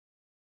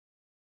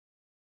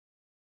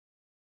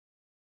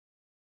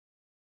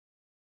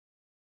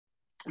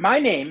My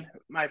name,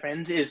 my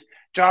friends, is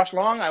Josh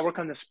Long. I work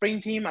on the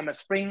Spring team. I'm a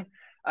Spring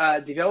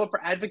developer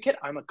advocate.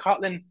 I'm a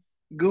Kotlin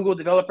Google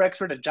developer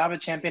expert, a Java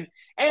champion,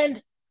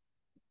 and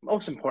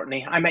most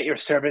importantly, I'm at your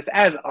service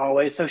as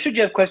always. So should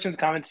you have questions,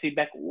 comments,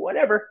 feedback,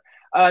 whatever,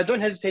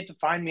 don't hesitate to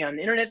find me on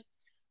the internet.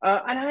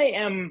 And I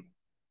am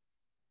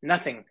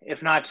nothing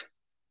if not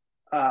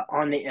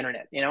on the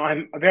internet. You know,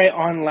 I'm a very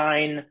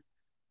online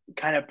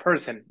kind of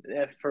person,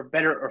 for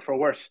better or for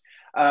worse.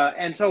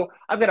 And so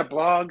I've got a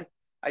blog.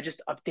 I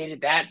just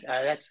updated that.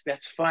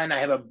 That's fun. I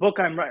have a book.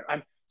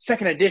 I'm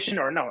second edition,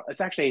 or no, it's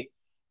actually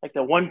like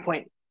the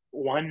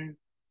 1.1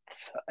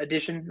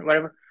 edition,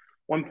 whatever,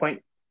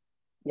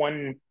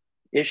 1.1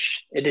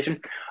 ish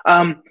edition.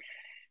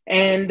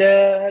 And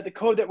the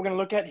code that we're going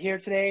to look at here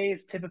today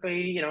is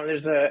typically, you know,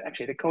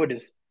 actually the code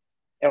is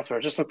elsewhere.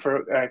 Just look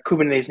for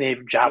Kubernetes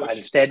native Java Josh,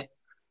 instead.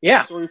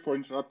 Yeah. sorry for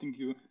interrupting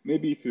you.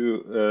 Maybe if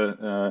you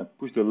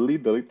push the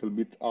lid a little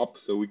bit up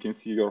so we can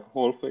see your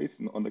whole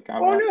face on the Oh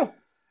camera. no.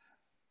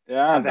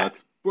 Yeah, How's that?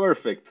 that's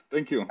perfect.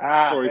 Thank you.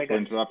 Ah, Sorry very for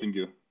good. interrupting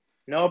you.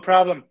 No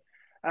problem.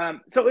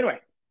 So anyway,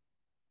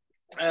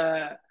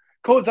 uh,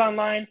 code's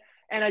online,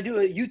 and I do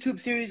a YouTube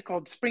series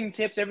called Spring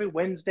Tips every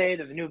Wednesday.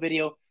 There's a new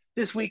video.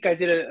 This week I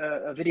did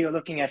a video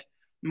looking at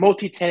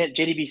multi-tenant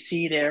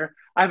JDBC there.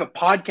 I have a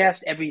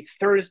podcast every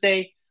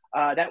Thursday.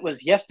 That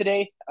was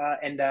yesterday,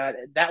 and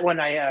that one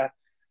I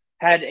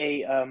had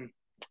an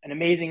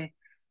amazing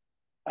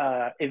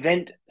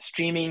event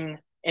streaming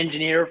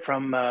engineer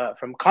from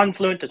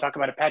Confluent to talk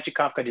about Apache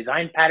Kafka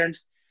design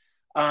patterns.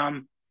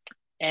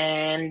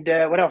 And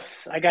what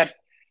else? I got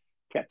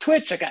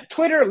Twitch, I got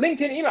Twitter,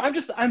 LinkedIn, email.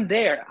 I'm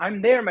there.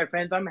 I'm there, my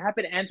friends. I'm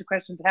happy to answer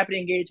questions, happy to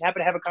engage, happy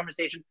to have a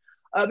conversation,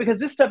 because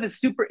this stuff is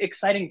super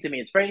exciting to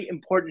me. It's very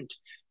important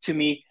to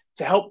me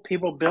to help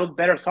people build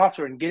better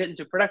software and get it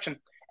into production.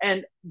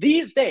 And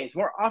these days,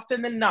 more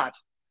often than not,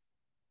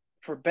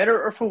 for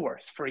better or for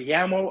worse, for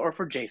YAML or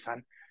for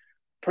JSON,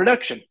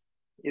 production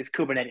is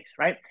Kubernetes,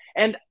 right?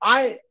 And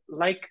I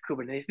like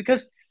Kubernetes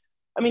because,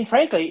 I mean,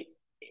 frankly,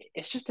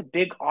 it's just a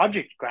big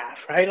object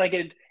graph, right? Like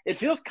it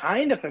feels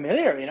kind of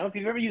familiar. You know, if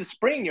you've ever used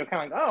Spring, you're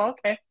kind of like, oh,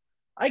 okay,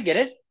 I get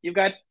it. You've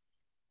got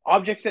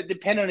objects that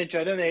depend on each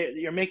other.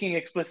 You're making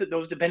explicit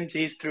those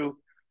dependencies through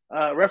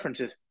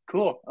references.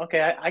 Cool.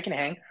 Okay, I can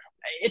hang.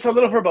 It's a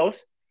little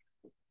verbose,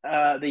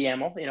 the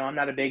YAML. You know, I'm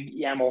not a big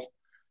YAML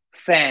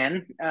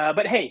fan,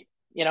 but hey,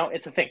 you know,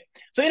 it's a thing.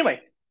 So anyway,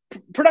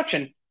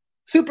 production,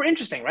 super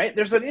interesting, right?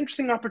 There's an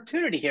interesting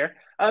opportunity here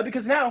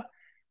because now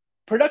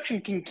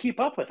production can keep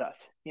up with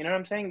us. You know what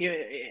I'm saying?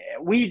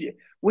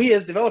 We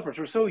as developers,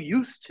 we're so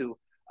used to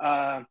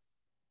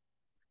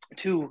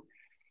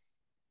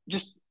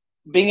just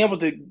being able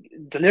to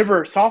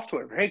deliver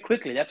software very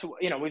quickly. That's,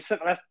 you know, we've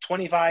spent the last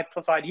 25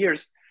 plus odd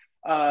years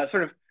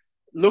sort of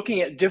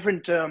looking at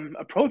different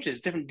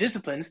approaches, different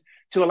disciplines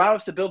to allow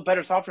us to build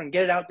better software and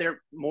get it out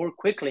there more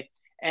quickly.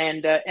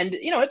 And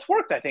you know, it's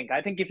worked. I think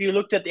if you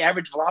looked at the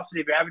average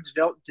velocity of your average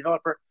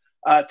developer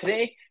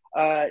today,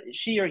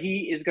 she or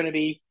he is going to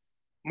be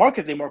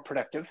markedly more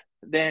productive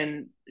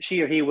than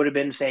she or he would have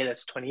been, say,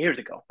 that's 20 years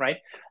ago, right?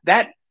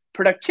 That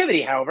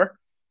productivity, however,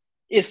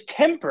 is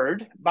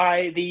tempered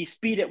by the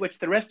speed at which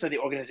the rest of the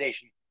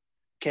organization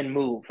can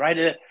move,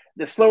 right?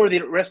 The slower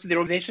the rest of the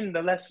organization,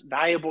 the less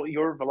valuable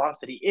your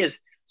velocity is.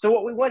 So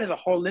what we want is a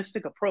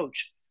holistic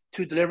approach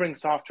to delivering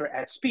software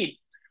at speed.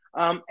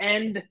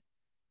 And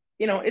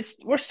you know,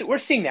 we're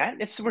seeing that.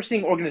 We're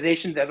seeing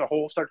organizations as a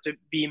whole start to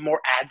be more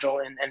agile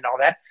and all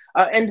that.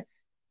 And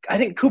I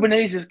think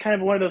Kubernetes is kind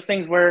of one of those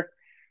things where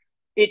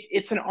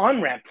it's an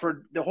on-ramp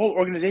for the whole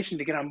organization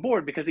to get on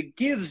board because it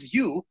gives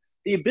you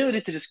the ability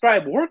to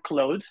describe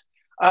workloads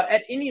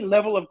at any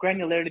level of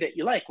granularity that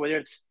you like, whether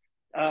it's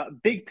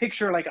big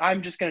picture, like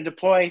I'm just going to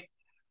deploy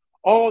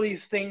all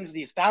these things,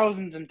 these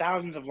thousands and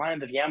thousands of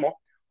lines of YAML,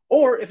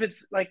 or if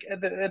it's like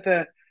at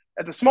the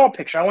small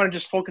picture, I want to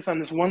just focus on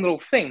this one little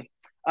thing.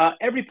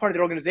 Every part of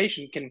the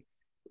organization can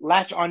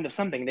latch onto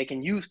something. They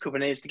can use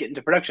Kubernetes to get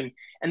into production,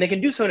 and they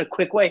can do so in a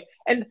quick way.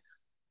 And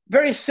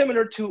very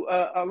similar to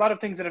a lot of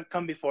things that have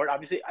come before it.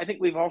 Obviously, I think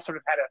we've all sort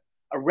of had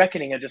a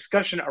reckoning, a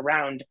discussion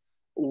around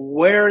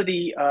where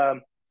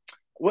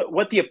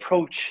what the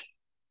approach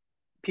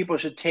people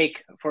should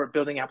take for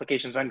building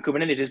applications on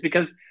Kubernetes is,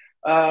 because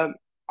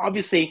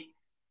obviously,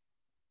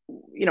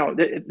 you know,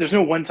 there's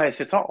no one size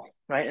fits all,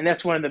 right? And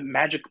that's one of the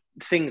magic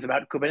things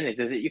about Kubernetes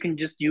is that you can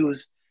just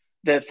use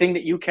the thing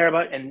that you care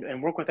about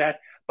and work with that.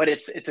 But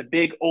it's a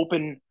big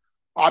open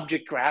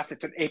object graph.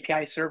 It's an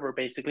API server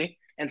basically.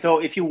 And so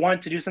if you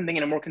want to do something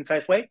in a more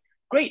concise way,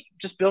 great,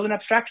 just build an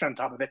abstraction on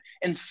top of it.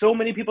 And so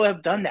many people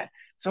have done that.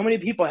 So many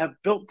people have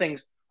built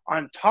things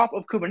on top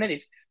of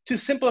Kubernetes to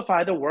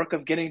simplify the work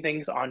of getting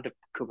things onto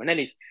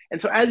Kubernetes.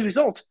 And so as a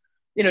result,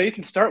 you know, you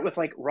can start with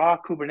like raw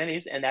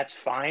Kubernetes, and that's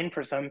fine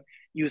for some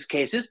use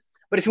cases.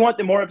 But if you want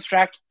the more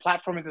abstract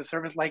platform as a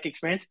service like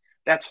experience,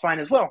 that's fine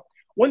as well.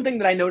 One thing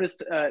that I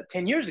noticed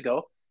 10 years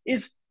ago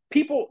is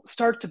people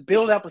start to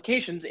build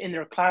applications in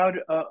their cloud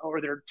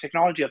or their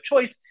technology of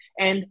choice,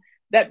 and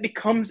that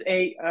becomes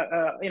a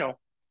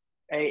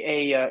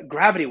a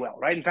gravity well,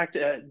 right? In fact,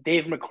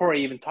 Dave McCrory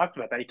even talked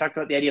about that. He talked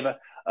about the idea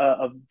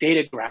of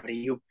data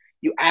gravity.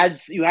 You add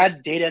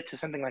data to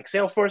something like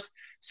Salesforce.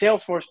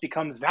 Salesforce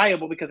becomes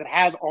valuable because it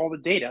has all the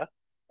data,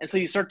 and so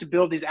you start to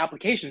build these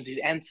applications, these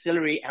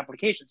ancillary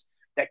applications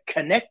that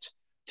connect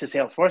to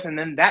Salesforce, and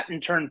then that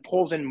in turn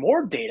pulls in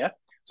more data.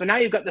 So now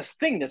you've got this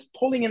thing that's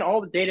pulling in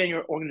all the data in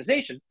your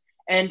organization,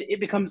 and it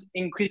becomes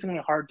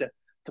increasingly hard to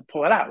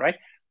pull it out, right?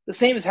 The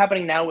same is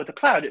happening now with the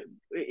cloud.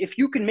 If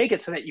you can make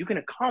it so that you can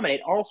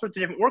accommodate all sorts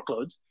of different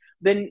workloads,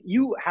 then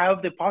you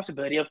have the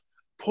possibility of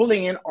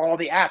pulling in all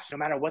the apps, no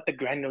matter what the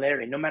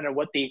granularity, no matter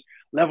what the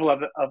level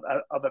of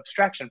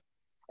abstraction.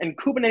 And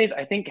Kubernetes,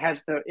 I think,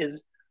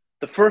 is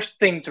the first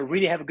thing to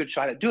really have a good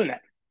shot at doing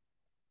that.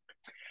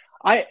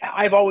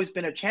 I've always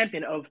been a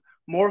champion of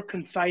more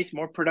concise,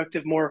 more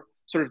productive, more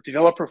sort of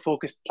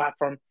developer-focused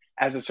platform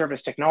as a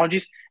service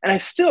technologies, and I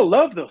still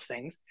love those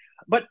things.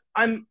 But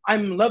I'm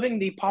loving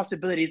the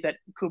possibilities that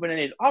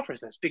Kubernetes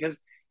offers us,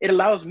 because it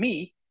allows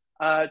me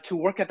to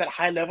work at that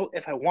high level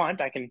if I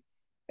want. I can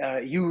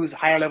use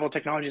higher level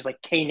technologies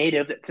like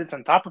Knative that sits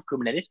on top of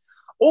Kubernetes.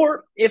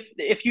 Or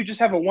if you just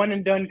have a one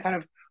and done kind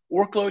of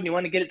workload and you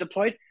want to get it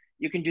deployed,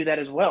 you can do that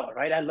as well,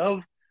 right? I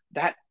love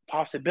that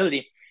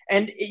possibility.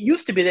 And it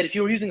used to be that if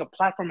you were using a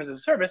platform as a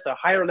service, a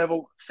higher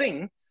level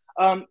thing,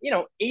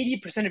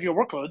 80% of your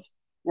workloads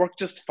work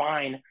just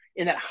fine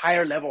in that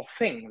higher level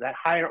thing, that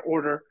higher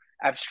order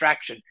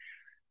abstraction.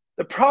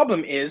 The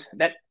problem is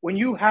that when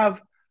you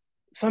have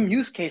some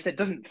use case that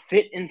doesn't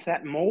fit into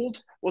that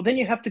mold, well, then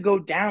you have to go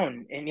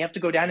down, and you have to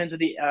go down into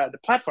the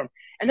platform,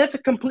 and that's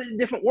a completely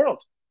different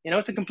world.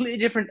 It's a completely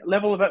different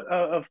level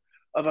of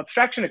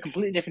abstraction, a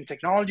completely different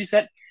technology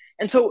set,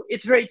 and so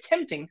it's very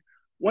tempting.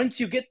 Once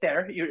you get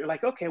there, you're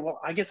like, okay, well,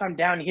 I guess I'm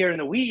down here in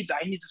the weeds.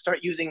 I need to start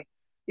using,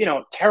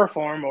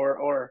 Terraform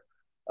or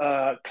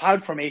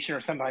CloudFormation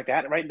or something like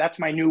that, right? That's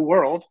my new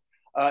world.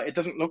 It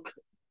doesn't look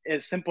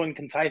as simple and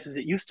concise as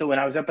it used to when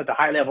I was up at the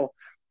high level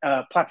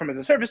platform as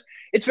a service.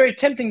 It's very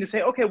tempting to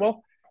say, okay,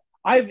 well,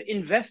 I've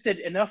invested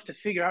enough to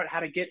figure out how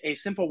to get a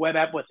simple web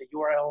app with a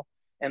URL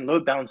and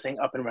load balancing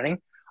up and running.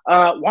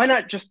 Why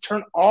not just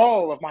turn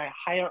all of my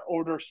higher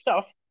order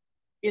stuff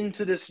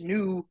into this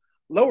new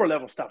lower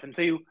level stuff? And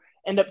so you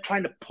end up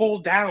trying to pull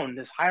down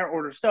this higher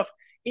order stuff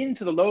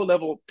into the low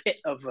level pit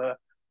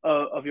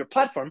of your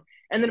platform.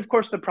 And then, of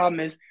course, the problem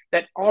is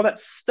that all that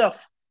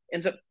stuff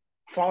ends up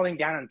falling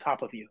down on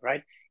top of you,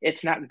 right?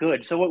 It's not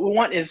good. So what we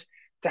want is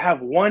to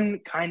have one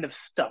kind of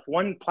stuff,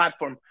 one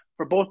platform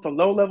for both the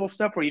low level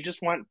stuff where you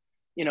just want,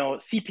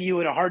 CPU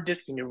and a hard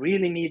disk, and you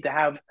really need to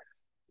have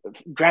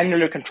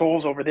granular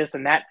controls over this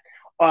and that,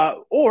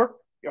 or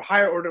your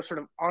higher order sort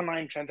of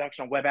online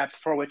transactional web apps,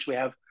 for which we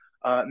have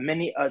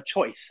many a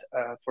choice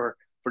for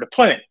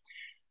deployment.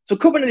 So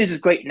Kubernetes is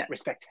great in that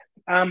respect.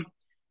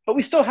 But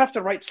we still have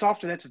to write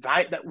software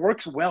that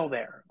works well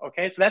there.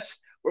 Okay, so that's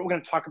what we're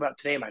going to talk about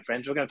today, my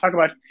friends. We're going to talk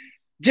about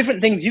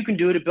different things you can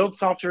do to build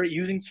software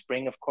using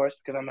Spring, of course,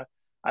 because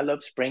I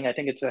love Spring. I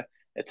think it's a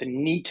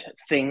neat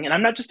thing, and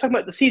I'm not just talking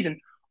about the season,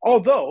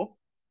 although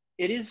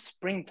it is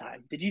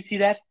springtime. Did you see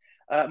that?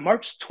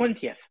 March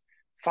 20th,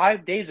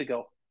 5 days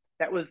ago.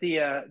 That was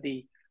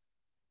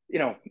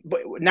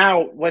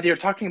now whether you're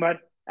talking about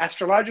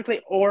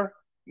astrologically or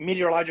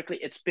meteorologically,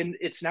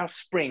 it's now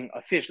spring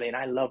officially, and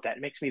I love that.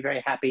 It makes me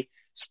very happy.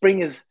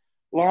 Spring is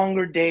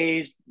longer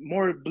days,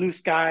 more blue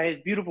skies,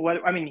 beautiful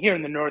weather. I mean, here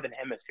in the northern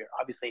hemisphere,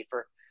 obviously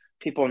for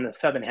people in the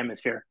southern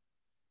hemisphere,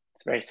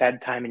 it's a very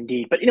sad time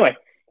indeed. But anyway,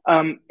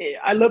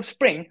 I love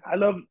spring. I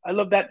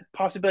love that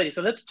possibility.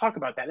 So let's talk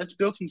about that. Let's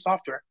build some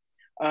software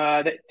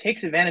that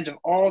takes advantage of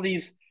all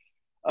these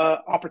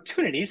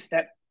opportunities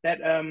that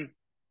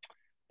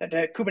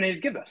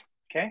Kubernetes gives us.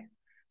 Okay.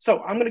 So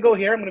I'm going to go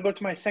here. I'm going to go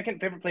to my second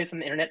favorite place on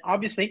the internet.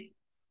 Obviously,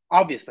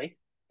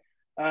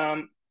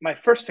 my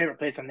first favorite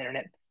place on the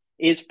internet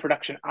is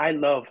production. I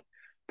love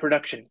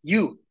production.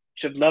 You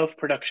should love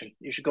production.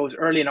 You should go as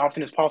early and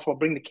often as possible.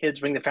 Bring the kids,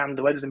 bring the family.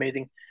 The weather is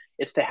amazing.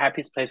 It's the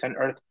happiest place on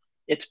earth.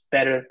 It's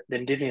better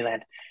than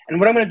Disneyland. And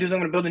what I'm going to do is I'm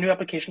going to build a new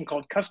application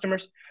called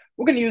Customers.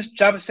 We're going to use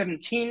Java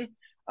 17.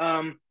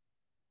 Java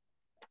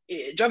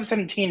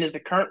 17 is the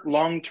current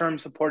long-term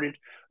supported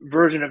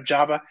version of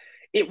Java.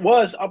 It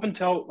was, up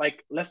until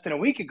like less than a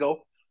week ago,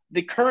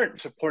 the current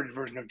supported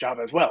version of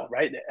Java as well,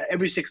 right?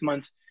 Every 6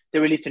 months, they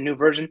release a new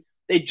version.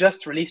 They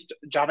just released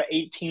Java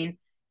 18.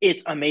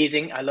 It's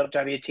amazing. I love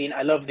Java 18.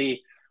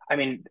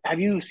 Have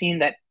you seen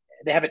that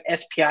they have an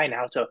SPI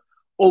now to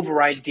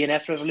override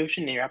DNS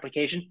resolution in your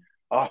application?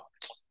 Oh,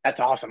 that's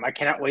awesome. I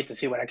cannot wait to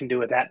see what I can do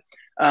with that.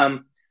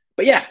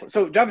 But yeah,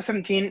 so Java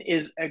 17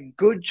 is a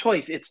good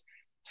choice. It's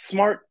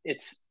smart.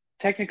 It's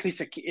technically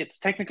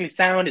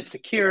sound. It's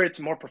secure. It's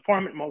more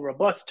performant, more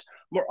robust,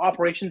 more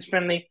operations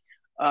friendly.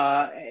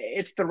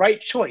 It's the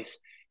right choice.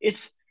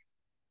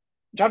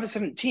 Java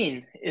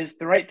 17 is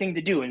the right thing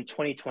to do in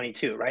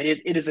 2022, right?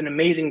 It is an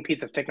amazing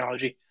piece of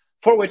technology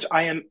for which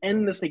I am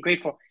endlessly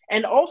grateful.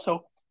 And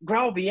also,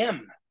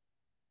 GraalVM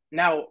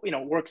now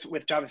works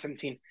with Java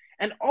 17.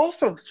 And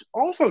also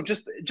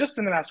just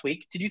in the last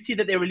week, did you see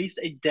that they released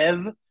a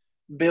dev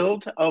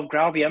build of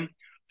GraalVM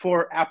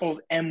for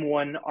Apple's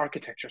M1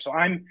 architecture. So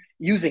I'm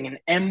using an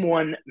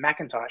M1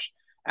 Macintosh,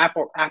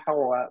 Apple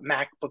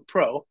MacBook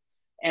Pro.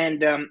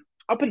 And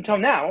up until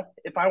now,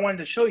 if I wanted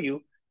to show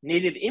you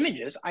native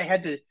images, I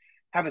had to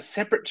have a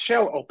separate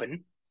shell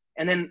open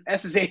and then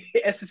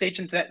SSH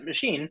into that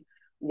machine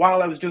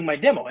while I was doing my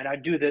demo. And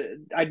I'd do the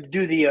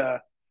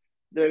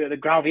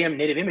GraalVM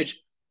native image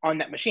on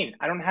that machine.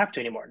 I don't have to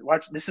anymore.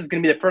 Watch, this is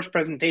going to be the first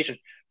presentation.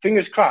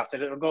 Fingers crossed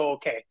that it'll go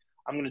okay.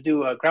 I'm going to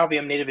do a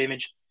GraalVM native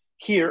image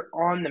here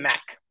on the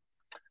Mac.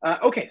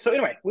 Okay, so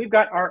anyway, we've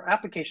got our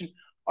application.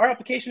 Our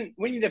application,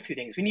 we need a few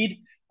things. We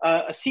need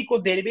a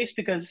SQL database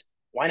because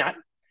why not?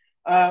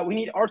 We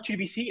need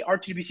R2DBC.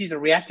 R2DBC is a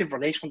reactive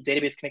relational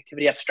database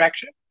connectivity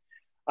abstraction.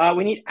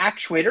 We need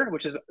Actuator,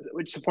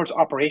 which supports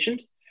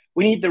operations.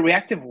 We need the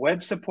reactive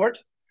web support.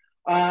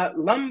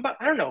 Lombok,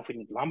 I don't know if we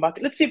need Lombok.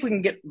 Let's see if we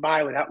can get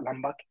by without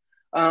Lombok.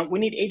 We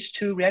need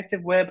H2,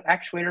 reactive web,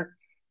 Actuator.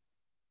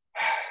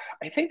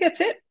 I think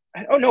that's it.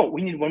 Oh no,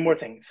 we need one more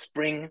thing,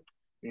 Spring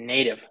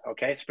Native,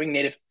 okay? Spring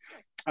Native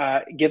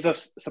gives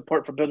us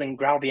support for building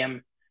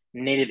GraalVM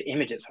native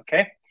images,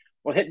 okay?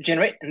 We'll hit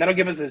generate, and that'll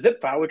give us a zip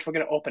file, which we're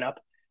gonna open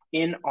up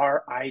in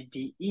our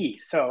IDE.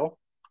 So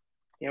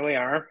here we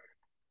are,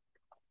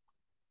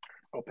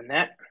 open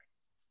that.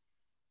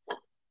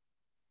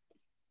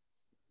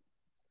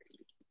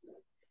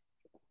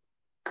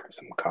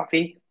 Some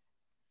coffee.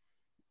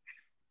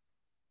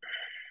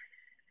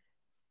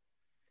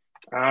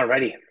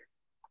 Alrighty.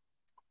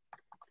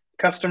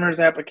 Customers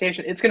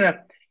application.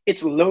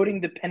 It's loading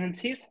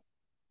dependencies.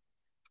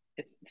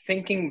 It's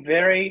thinking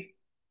very,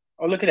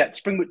 oh, look at that.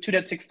 Spring Boot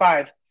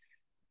 2.65.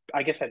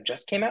 I guess that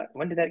just came out.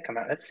 When did that come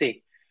out? Let's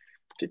see.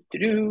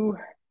 3.0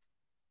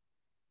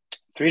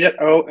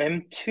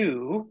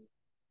 M2,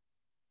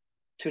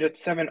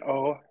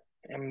 2.70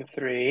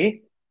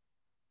 M3.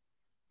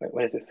 Wait,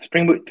 what is this?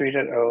 Spring Boot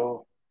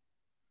 3.0.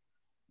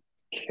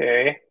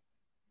 Okay.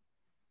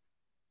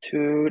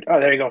 Oh,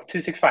 there you go,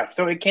 2.65.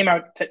 So it came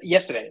out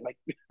yesterday. Like,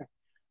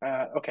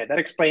 okay, that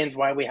explains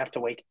why we have to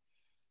wait.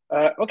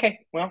 Okay,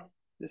 well,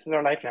 this is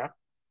our life now.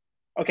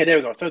 Okay, there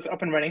we go. So it's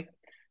up and running.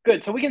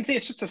 Good. So we can see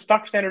it's just a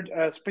stock standard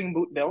Spring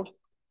Boot build.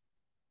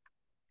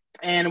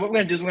 And what we're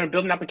going to do is we're going to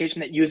build an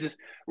application that uses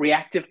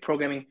reactive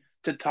programming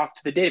to talk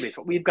to the database.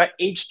 So we've got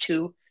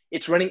H2.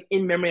 It's running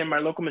in memory on my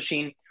local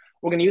machine.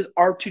 We're going to use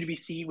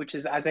R2DBC, which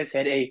is, as I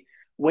said, a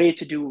way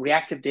to do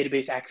reactive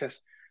database access.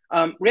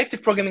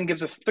 Reactive programming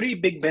gives us three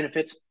big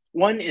benefits.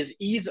 One is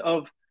ease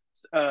of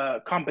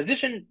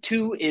composition,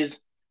 two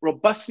is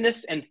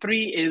robustness, and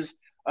three is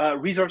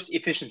resource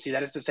efficiency.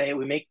 That is to say,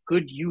 we make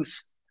good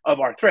use of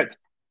our threads.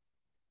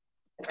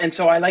 And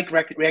so I like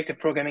reactive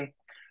programming,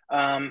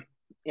 and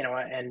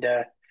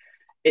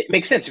it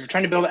makes sense. If you're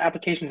trying to build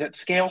applications at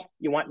scale,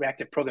 you want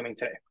reactive programming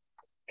today.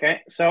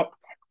 Okay, so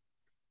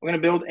we're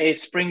going to build a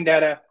Spring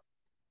Data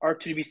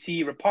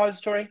R2DBC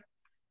repository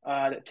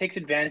that takes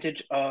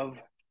advantage of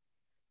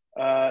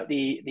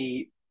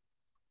the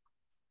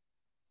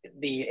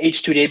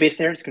H2 database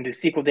there. It's going to do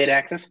SQL data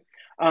access.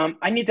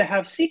 I need to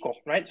have SQL,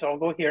 right? So I'll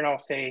go here and I'll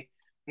say,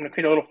 I'm going to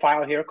create a little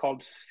file here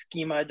called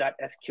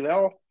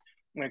schema.sql.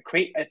 I'm going to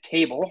create a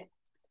table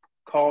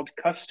called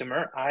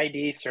customer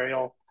ID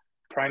serial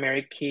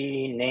primary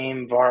key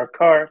name var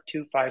car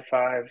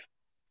 255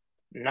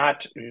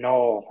 not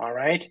null. All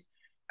right,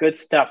 good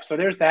stuff. So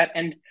there's that.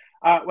 And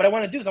what I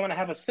want to do is I want to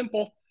have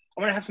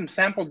some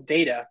sample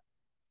data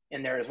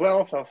in there as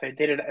well. So I'll say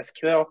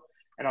data.sql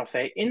and I'll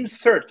say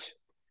insert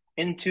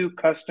into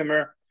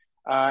customer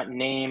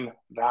name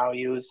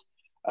values.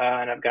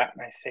 And I've got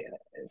my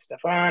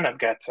Stefan. I've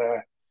got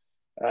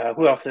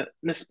who else?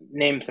 Let's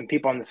name some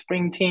people on the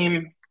Spring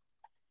team.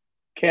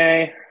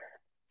 Okay.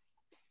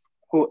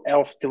 Who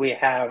else do we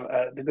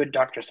have? The good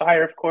Dr.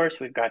 Sire, of course.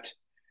 We've got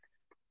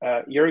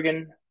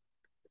Jürgen,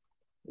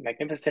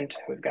 magnificent.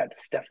 We've got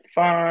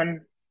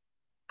Stefan.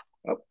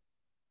 Oh,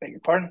 beg your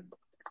pardon.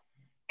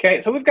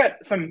 Okay, so we've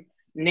got some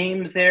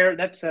names there.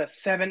 That's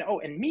 7. Oh,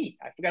 and me.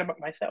 I forgot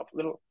about myself.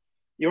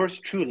 Yours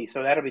truly.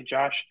 So that'll be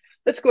Josh.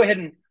 Let's go ahead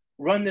and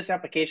run this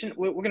application.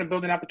 We're going to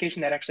build an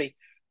application that actually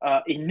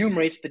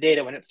enumerates the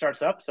data when it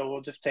starts up. So we'll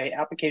just say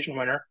application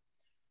runner,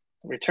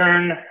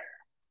 return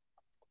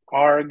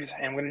args,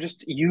 and we're going to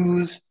just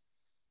use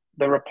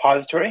the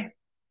repository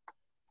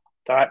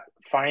dot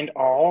find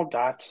all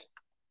dot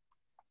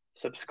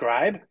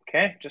subscribe.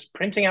 Okay, just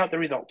printing out the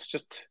results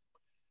just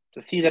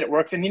to see that it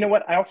works. And you know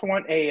what? I also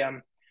want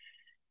an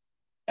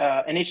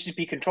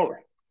HTTP controller.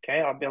 Okay,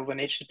 I'll build an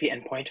HTTP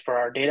endpoint for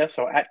our data.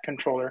 So at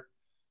controller,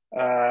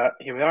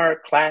 here we are,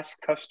 class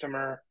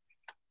customer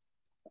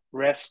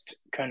REST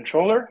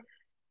controller,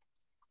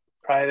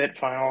 private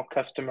final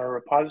customer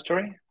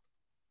repository.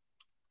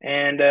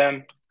 And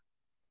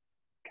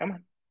come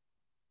on.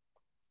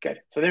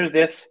 Good. So there's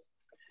this.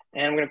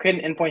 And I'm going to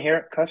create an endpoint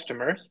here,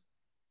 customers,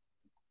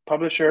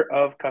 publisher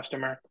of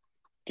customer,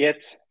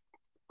 get,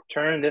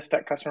 turn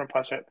this.customer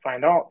repository,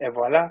 find all, et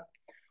voila.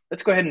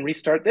 Let's go ahead and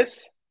restart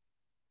this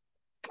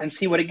and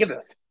see what it gives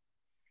us.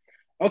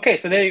 Okay,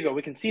 so there you go.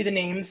 We can see the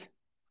names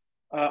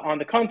on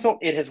the console.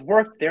 It has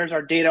worked. There's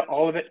our data,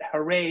 all of it.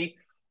 Hooray.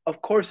 Of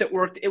course it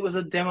worked. It was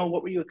a demo.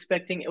 What were you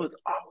expecting? It was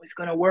always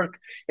going to work.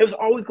 It was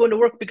always going to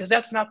work because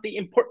that's not the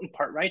important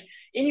part, right?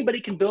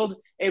 Anybody can build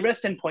a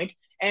REST endpoint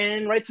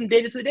and write some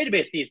data to the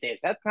database these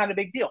days. That's not a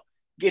big deal.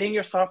 Getting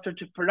your software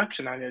to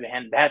production, on the other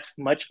hand, that's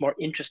much more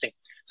interesting.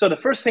 So the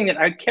first thing that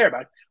I care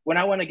about when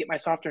I want to get my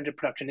software into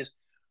production is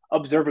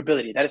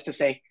observability. That is to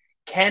say,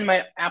 can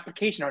my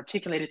application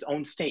articulate its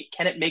own state?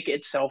 Can it make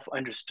itself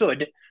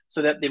understood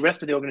so that the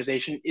rest of the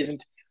organization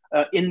isn't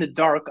in the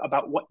dark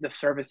about what the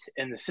service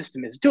and the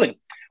system is doing?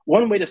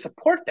 One way to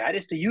support that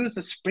is to use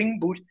the Spring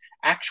Boot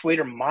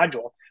actuator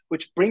module,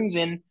 which brings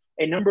in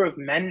a number of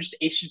managed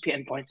HTTP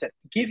endpoints that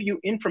give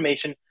you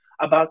information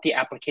about the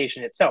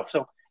application itself.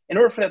 So in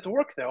order for that to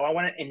work, though, I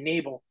want to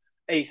enable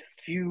a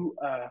few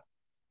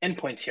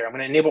endpoints here. I'm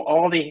going to enable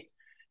all the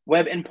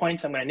web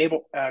endpoints. I'm going to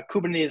enable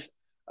Kubernetes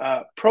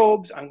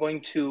probes. I'm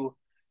going to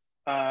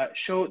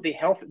show the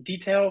health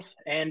details.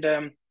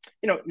 And,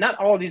 not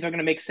all of these are going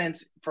to make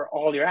sense for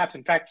all your apps.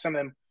 In fact, some of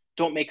them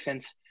don't make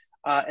sense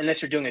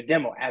unless you're doing a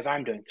demo, as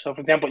I'm doing. So,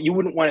 for example, you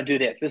wouldn't want to do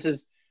this. This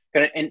is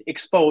going to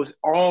expose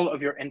all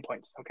of your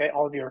endpoints, okay?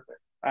 All of your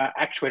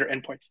actuator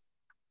endpoints.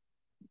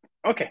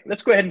 Okay,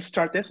 let's go ahead and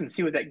start this and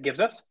see what that gives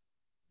us.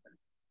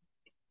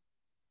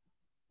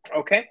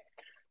 Okay,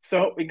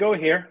 so we go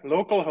here,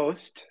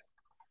 localhost.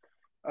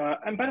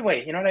 And by the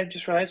way, you know what I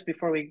just realized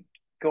before we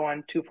go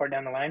on too far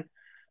down the line?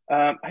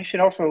 I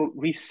should also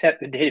reset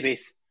the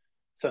database.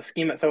 So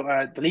schema,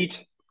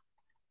 delete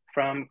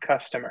from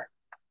customer.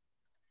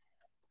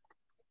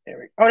 There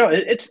we go. Oh no,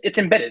 it's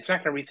embedded. It's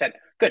not going to reset.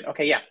 Good.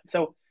 Okay, yeah.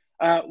 So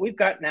we've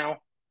got now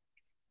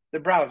the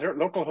browser,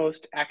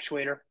 localhost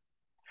actuator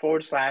 /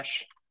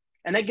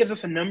 and that gives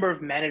us a number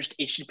of managed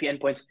HTTP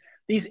endpoints.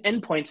 These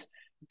endpoints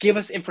give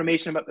us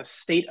information about the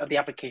state of the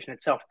application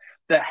itself,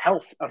 the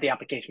health of the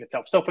application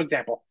itself. So for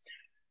example,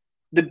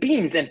 the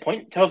beans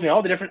endpoint tells me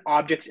all the different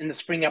objects in the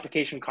Spring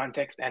application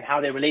context and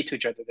how they relate to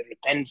each other, their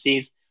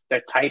dependencies,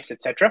 their types,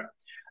 etc.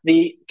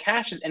 The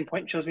caches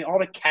endpoint shows me all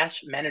the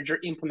cache manager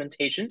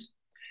implementations.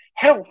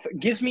 Health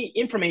gives me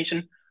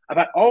information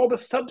about all the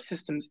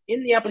subsystems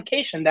in the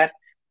application that,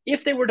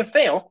 if they were to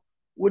fail,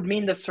 would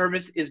mean the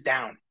service is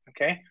down,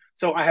 okay?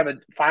 So I have a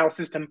file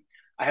system.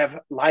 I have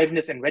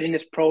liveness and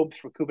readiness probes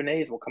for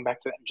Kubernetes. We'll come back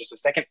to that in just a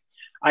second.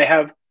 I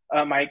have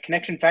my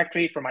connection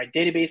factory for my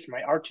database, for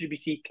my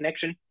R2BBC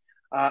connection,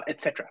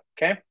 etc.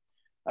 Okay?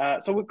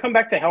 So we'll come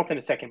back to health in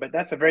a second, but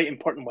that's a very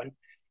important one.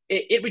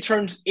 It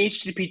returns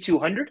HTTP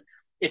 200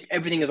 if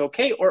everything is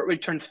okay, or it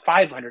returns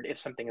 500 if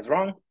something is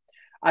wrong.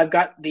 I've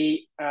got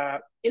the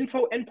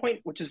info endpoint,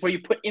 which is where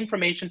you put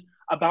information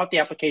about the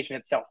application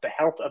itself, the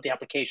health of the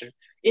application,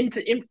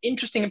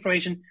 interesting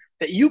information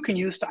that you can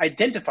use to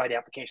identify the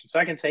application. So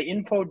I can say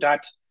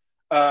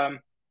info.env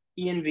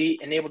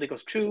enabled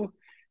equals true,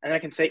 and I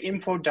can say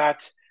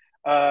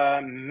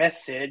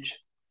info.message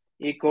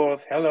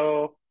equals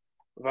hello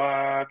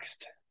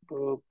voxed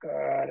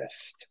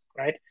Bucharest,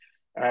 right?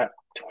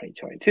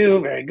 2022,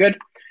 very good.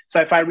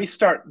 So if I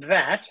restart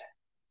that,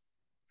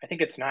 I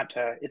think it's not,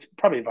 it's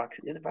probably Vox.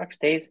 Is it Vox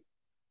Days?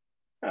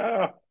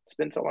 Oh, it's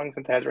been so long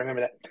since I had to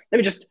remember that.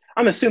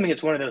 I'm assuming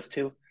it's one of those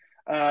two.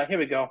 Here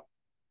we go.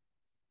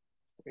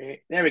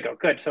 There we go.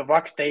 Good. So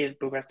Vox Days,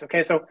 Bucharest.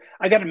 Okay, so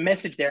I got a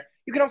message there.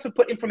 You can also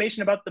put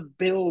information about the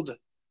build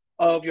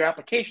of your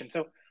application.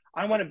 So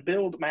I want to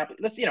build my app.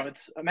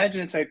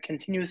 Imagine it's a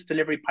continuous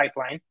delivery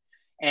pipeline,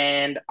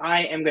 and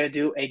I am going to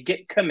do a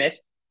git commit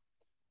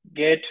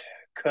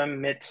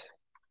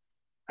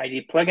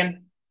ID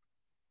plugin.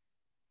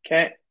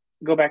 Okay,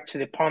 go back to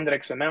the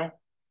pom.xml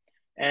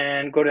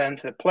and go down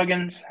to the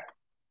plugins.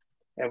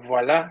 And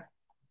voila.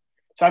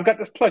 So I've got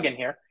this plugin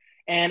here,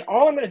 and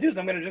all I'm going to do is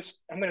I'm going to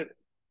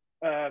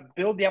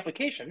build the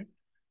application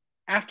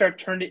after I've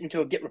turned it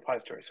into a Git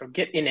repository. So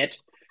git init,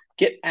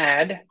 git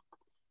add,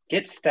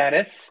 git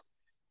status,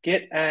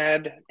 git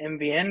add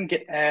mvn,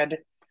 git add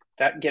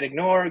 .git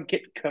ignore,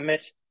 git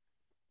commit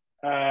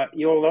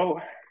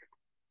YOLO.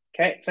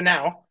 Okay, so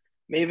now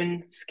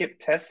Maven skip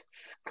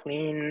tests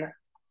clean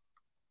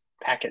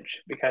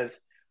package,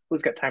 because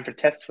who's got time for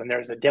tests when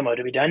there's a demo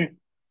to be done?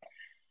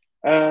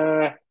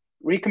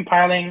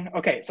 Recompiling.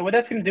 Okay, so what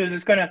that's going to do is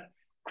it's going to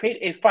create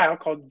a file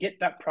called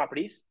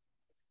git.properties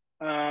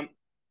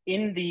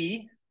in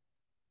the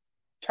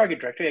target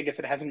directory. I guess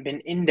it hasn't been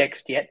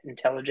indexed yet.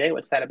 IntelliJ,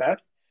 what's that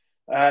about?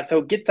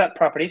 So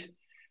git.properties.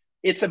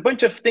 It's a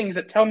bunch of things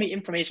that tell me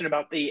information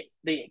about the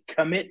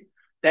commit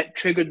that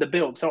triggered the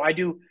build. So I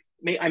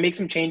make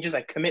some changes.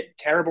 I commit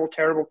terrible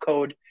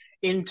code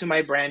into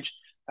my branch.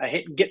 I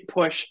hit git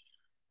push.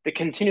 The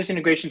continuous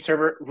integration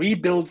server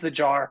rebuilds the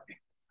jar.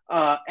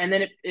 And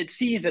then it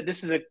sees that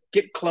this is a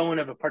git clone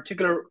of a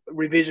particular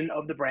revision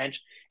of the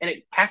branch, and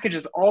it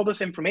packages all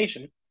this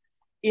information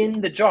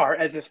in the jar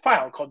as this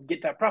file called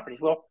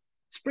git.properties. Well,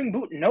 Spring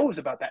Boot knows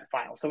about that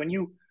file. So when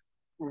you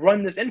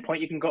run this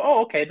endpoint, you can go,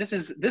 oh, okay,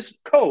 this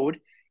code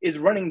is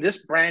running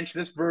this branch,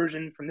 this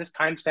version from this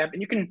timestamp,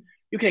 and you can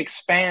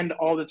expand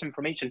all this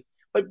information.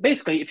 But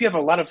basically, if you have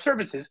a lot of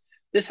services,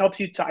 this helps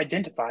you to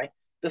identify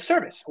the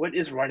service, what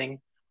is running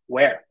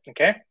where,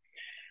 okay?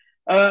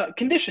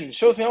 Conditions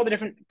shows me all the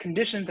different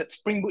conditions that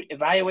Spring Boot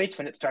evaluates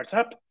when it starts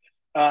up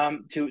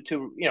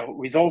to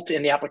result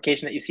in the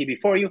application that you see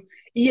before you.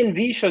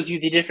 env shows you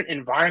the different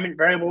environment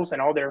variables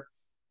and all their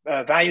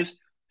values.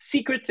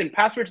 Secrets and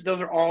passwords,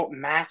 those are all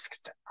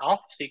masked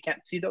off, so you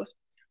can't see those.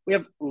 We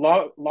have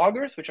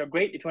loggers, which are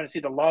great if you want to see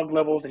the log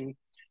levels, and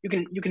you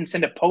can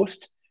send a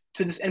post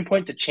to this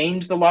endpoint to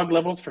change the log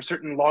levels for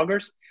certain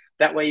loggers.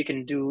 That way you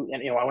can do,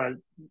 I want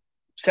to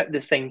set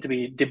this thing to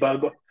be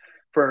debug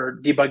for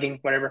debugging,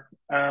 whatever.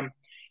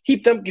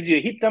 Heap dump gives you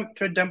a heap dump,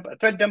 thread dump, a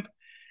thread dump.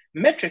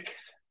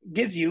 Metrics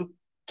gives you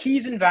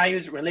keys and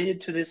values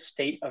related to this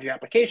state of your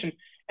application,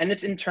 and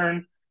it's in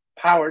turn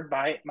powered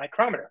by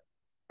Micrometer,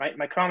 right?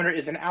 Micrometer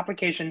is an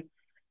application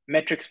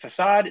metrics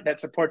facade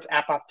that supports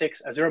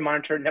AppOptics, Azure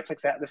Monitor,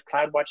 Netflix Atlas,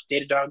 CloudWatch,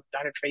 Datadog,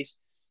 Dynatrace,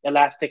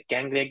 Elastic,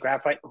 Ganglia,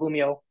 Graphite,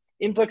 Humio,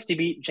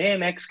 InfluxDB,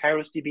 JMX,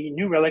 KairosDB,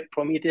 New Relic,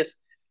 Prometheus,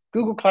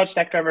 Google Cloud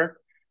Stack Driver,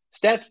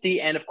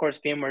 StatsD, and of course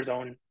VMware's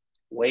own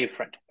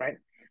Wavefront, right?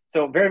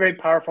 So very, very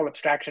powerful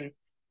abstraction.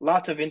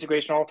 Lots of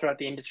integration all throughout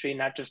the industry,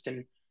 not just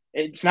in,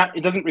 it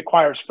doesn't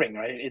require Spring,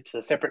 right? It's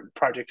a separate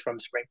project from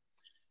Spring.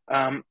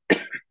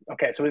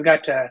 Okay, so we've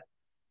got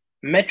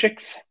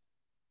metrics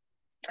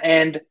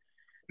and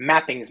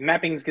mappings.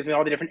 Mappings gives me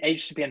all the different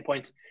HTTP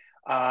endpoints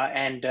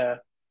and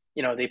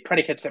the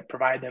predicates that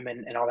provide them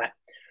and all that.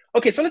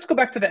 Okay, so let's go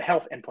back to that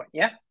health endpoint,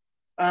 yeah?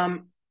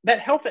 That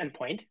health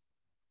endpoint,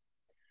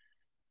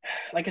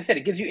 like I said,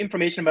 it gives you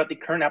information about the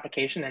current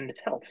application and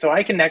its health. So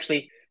I can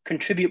actually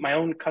contribute my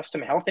own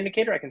custom health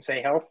indicator. I can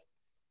say health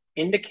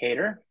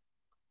indicator,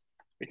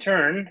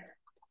 return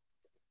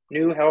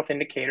new health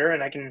indicator,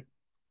 and I can,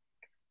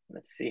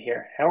 let's see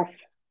here,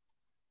 health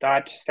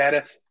dot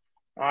status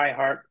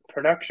iHeart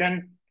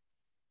production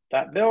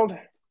dot build,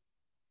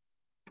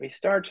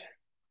 restart.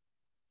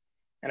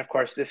 And of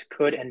course, this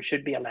could and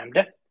should be a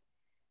Lambda.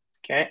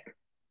 Okay.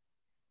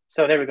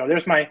 So there we go.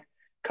 There's my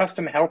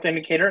custom health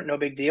indicator. No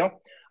big deal.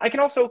 I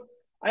also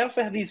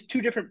have these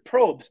two different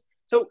probes.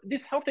 So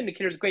this health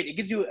indicator is great. It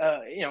gives you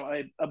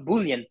a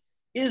Boolean.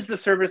 Is the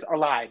service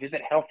alive? Is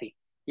it healthy?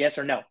 Yes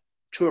or no?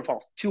 True or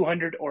false?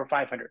 200 or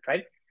 500,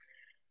 right?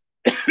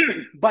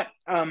 But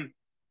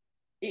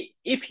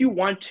if you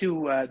want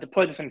to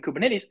deploy this on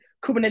Kubernetes,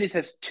 Kubernetes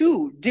has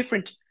two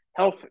different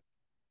health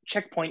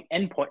checkpoint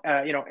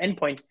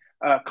endpoint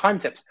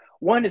concepts.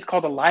 One is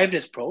called a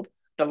liveness probe.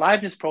 The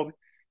liveness probe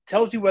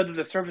tells you whether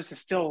the service is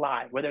still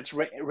alive, whether it's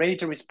ready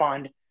to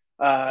respond,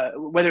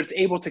 whether it's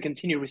able to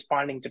continue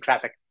responding to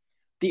traffic.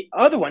 The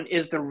other one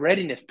is the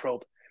readiness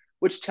probe,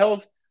 which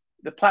tells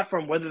the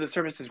platform whether the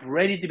service is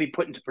ready to be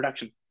put into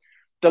production.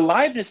 The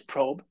liveness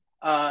probe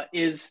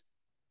is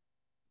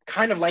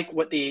kind of like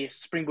what the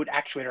Spring Boot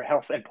actuator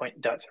health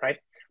endpoint does, right?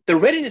 The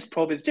readiness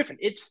probe is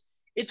different.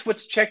 It's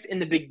what's checked in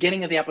the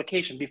beginning of the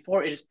application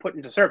before it is put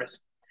into service.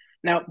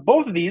 Now,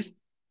 both of these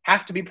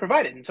have to be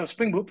provided. And so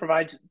Spring Boot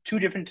provides two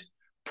different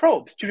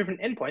probes, two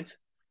different endpoints,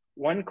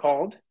 one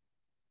called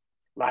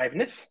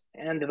liveness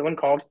and the other one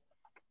called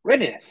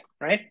readiness,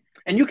 right?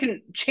 And you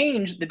can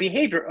change the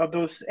behavior of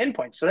those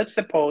endpoints. So let's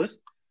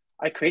suppose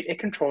I create a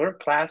controller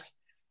class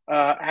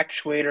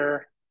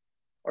actuator,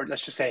 or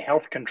let's just say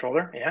health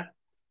controller, yeah?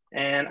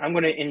 And I'm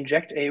going to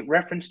inject a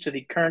reference to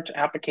the current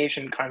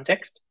application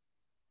context,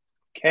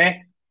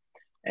 okay?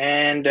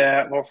 And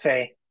we'll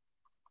say,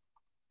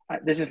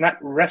 this is not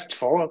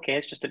RESTful, okay?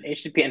 It's just an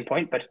HTTP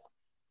endpoint, but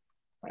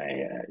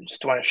I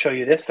just want to show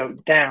you this. So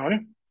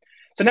down.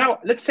 So now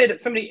let's say that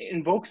somebody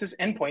invokes this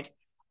endpoint.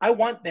 I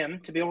want them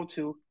to be able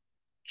to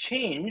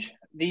change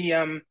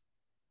the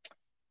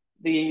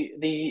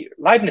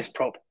liveness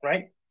probe,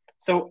 right?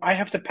 So I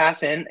have to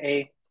pass in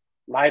a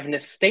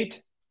liveness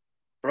state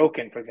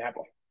broken, for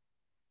example.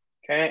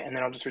 Okay, and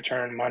then I'll just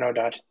return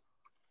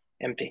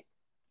mono.empty.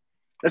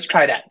 Let's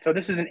try that. So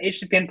this is an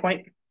HTTP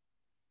endpoint,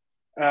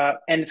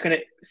 and it's going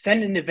to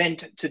send an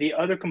event to the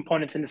other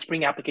components in the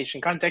Spring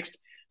application context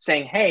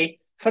saying, hey,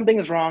 something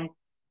is wrong.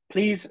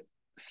 Please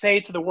say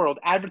to the world,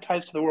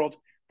 advertise to the world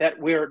that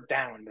we're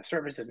down. The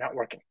service is not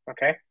working,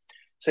 okay?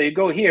 So you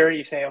go here,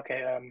 you say,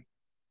 okay,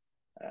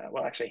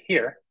 well, actually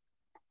here,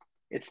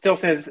 it still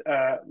says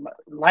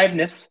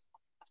liveness,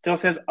 still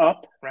says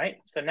up, right?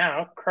 So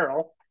now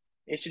curl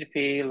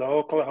HTTP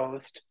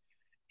localhost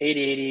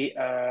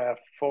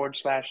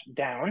 8080 /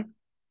 down.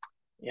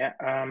 Yeah,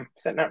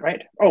 is that not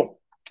right? Oh,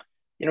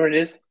 you know what it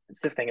is?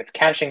 It's this thing. It's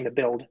caching the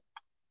build.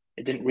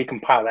 It didn't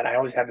recompile that. I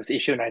always have this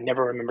issue, and I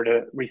never remember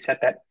to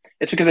reset that.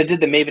 It's because I did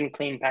the Maven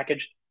clean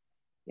package,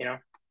 you know.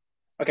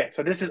 Okay,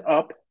 so this is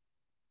up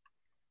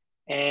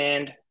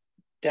and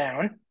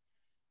down.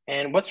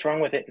 And what's wrong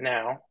with it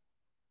now?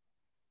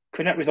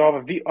 Could not resolve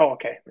a view. Oh,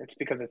 okay. It's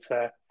because it's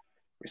a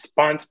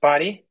response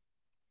body.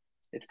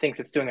 It thinks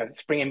it's doing a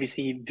Spring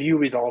MVC view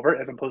resolver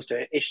as opposed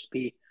to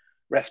HTTP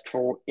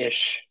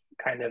RESTful-ish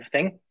kind of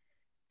thing.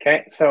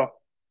 Okay, so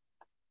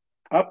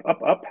up,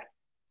 up, up,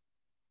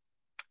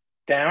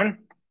 down,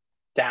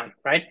 down,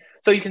 right?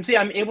 So you can see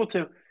I'm able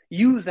to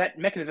use that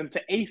mechanism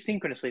to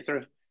asynchronously, sort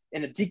of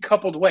in a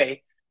decoupled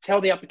way,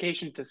 tell the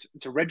application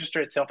to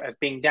register itself as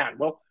being down.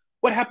 Well,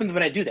 what happens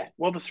when I do that?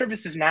 Well, the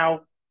service is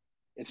now,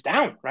 it's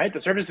down, right?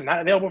 The service is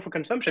not available for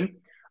consumption.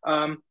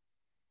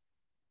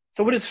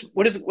 So what's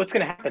going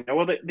to happen?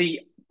 Well, the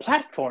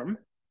platform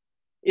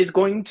is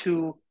going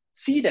to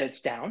see that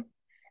it's down,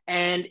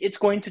 and it's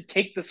going to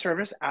take the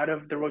service out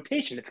of the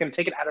rotation. It's going to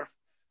take it out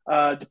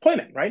of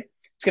deployment, right?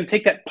 It's going to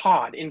take that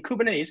pod. In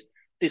Kubernetes,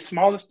 the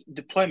smallest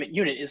deployment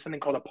unit is something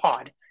called a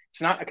pod.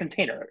 It's not a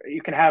container.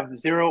 You can have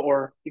 0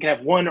 or you can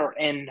have 1 or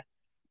n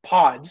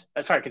pods,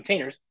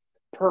 containers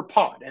per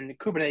pod. And the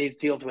Kubernetes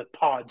deals with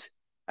pods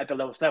at the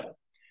lowest level.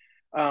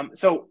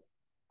 So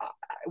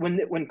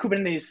when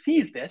Kubernetes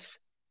sees this,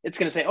 it's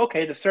going to say,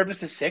 okay, the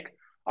service is sick.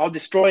 I'll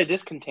destroy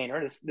this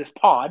container, this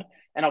pod,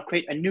 and I'll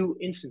create a new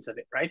instance of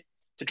it, right?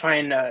 To try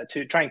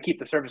and keep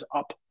the service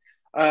up.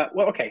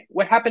 Well, okay,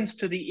 what happens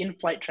to the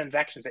in-flight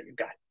transactions that you've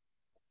got?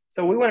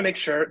 So we want to make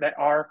sure that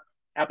our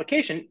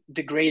application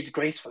degrades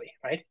gracefully,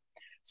 right?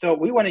 So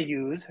we want to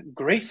use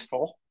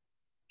graceful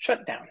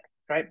shutdown,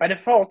 right? By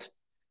default,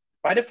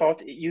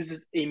 it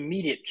uses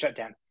immediate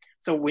shutdown.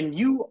 So when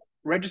you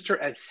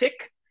register as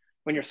sick,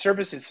 when your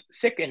service is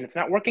sick and it's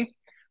not working,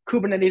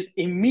 Kubernetes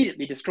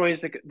immediately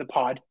destroys the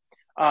pod.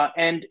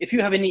 And if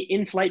you have any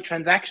in-flight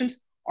transactions,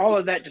 all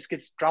of that just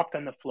gets dropped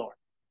on the floor.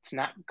 It's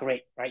not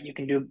great, right? You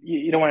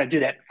don't want to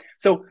do that.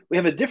 So we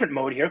have a different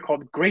mode here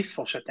called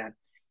graceful shutdown.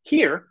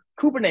 Here,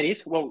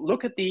 Kubernetes will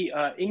look at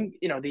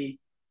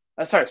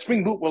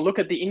Spring Boot will look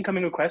at the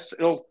incoming requests.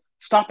 It'll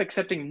stop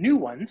accepting new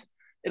ones.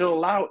 It'll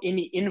allow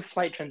any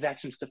in-flight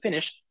transactions to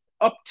finish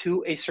up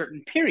to a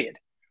certain period.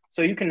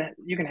 So you can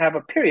have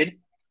a period,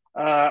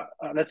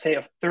 let's say,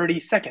 of 30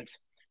 seconds.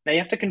 Now you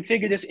have to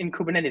configure this in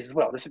Kubernetes as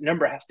well. This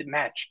number has to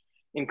match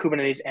in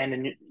Kubernetes and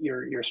in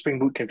your Spring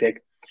Boot config.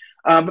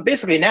 But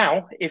basically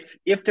now,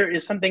 if there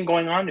is something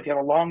going on, if you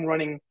have a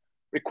long-running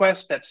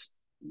request that's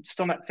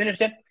still not finished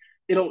yet,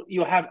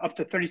 you'll have up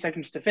to 30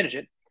 seconds to finish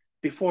it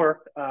before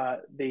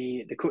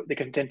the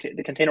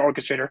container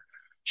orchestrator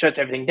shuts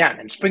everything down.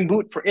 And Spring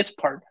Boot, for its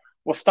part,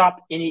 will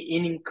stop any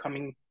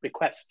incoming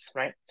requests,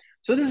 right?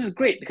 So this is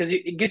great because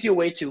it gives you a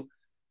way to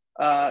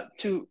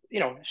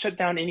shut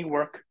down any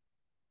work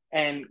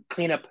and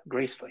clean up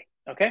gracefully,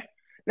 okay?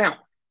 Now,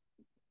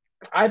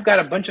 I've got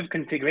a bunch of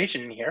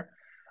configuration in here,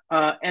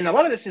 and a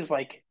lot of this is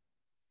like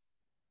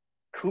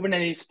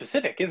Kubernetes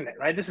specific, isn't it,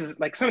 right? This is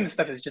like, some of this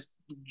stuff is just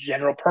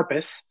general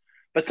purpose,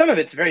 but some of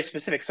it's very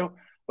specific. So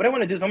what I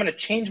want to do is I'm going to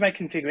change my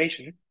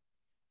configuration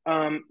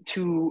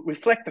to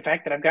reflect the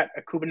fact that I've got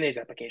a Kubernetes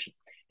application.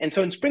 And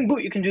so in Spring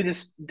Boot, you can do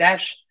this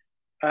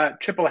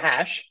triple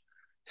hash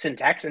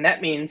syntax, and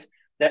that means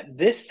that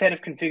this set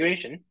of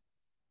configuration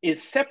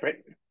is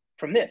separate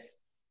from this,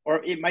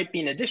 or it might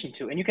be in addition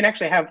to. And you can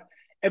actually have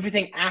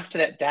everything after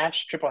that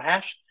triple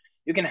hash.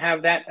 You can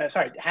have that,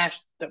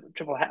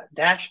 triple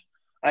dash.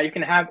 You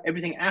can have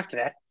everything after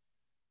that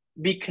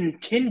be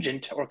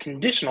contingent or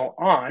conditional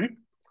on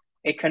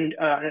an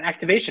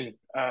activation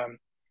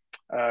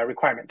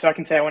requirement. So I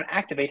can say I want to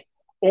activate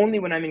only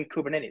when I'm in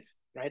Kubernetes,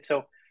 right?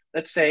 So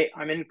let's say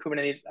I'm in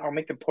Kubernetes, I'll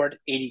make the port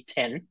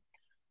 8010.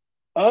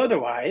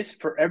 Otherwise,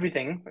 for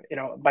everything,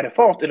 by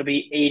default, it'll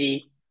be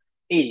 8080.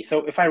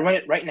 So if I run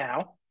it right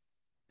now,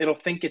 it'll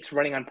think it's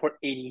running on port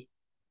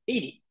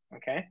 8080,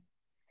 okay?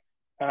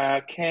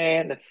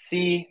 Okay, let's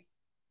see.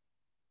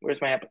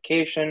 Where's my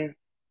application?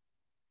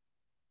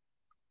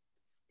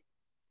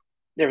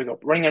 There we go,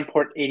 running on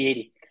port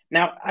 8080.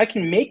 Now, I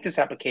can make this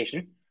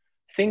application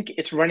think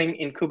it's running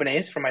in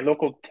Kubernetes for my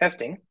local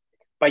testing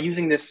by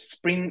using this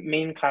Spring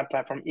main cloud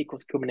platform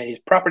equals Kubernetes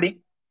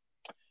property.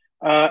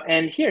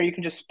 And here you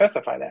can just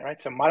specify that,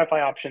 right? So modify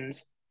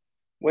options.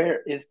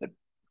 Where is the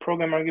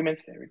program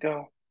arguments? There we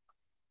go.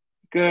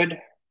 Good.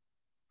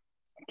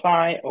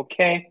 Apply.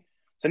 Okay.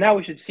 So now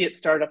we should see it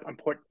start up on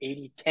port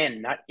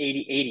 8010, not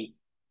 8080.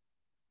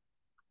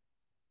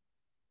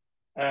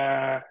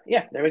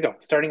 Yeah, there we go.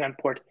 Starting on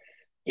port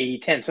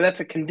 8010. So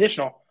that's a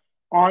conditional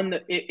on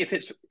if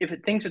it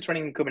thinks it's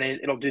running in Kubernetes,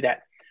 it'll do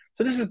that.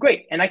 So this is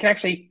great. And I can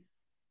actually,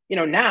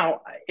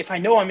 now if I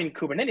know I'm in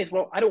Kubernetes,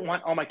 well, I don't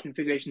want all my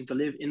configuration to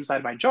live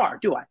inside my jar,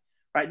 do I?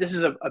 Right? This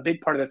is a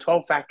big part of the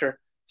 12-factor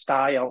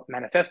style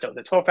manifesto.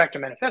 The 12-factor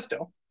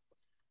manifesto,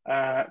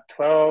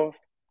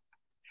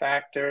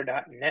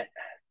 12factor.net.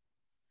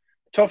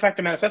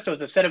 12-factor manifesto is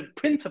a set of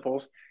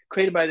principles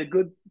created by the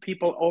good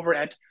people over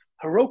at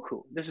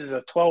Heroku. This is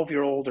a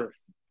 12-year-old or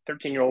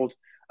 13-year-old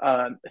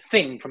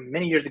thing from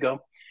many years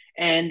ago.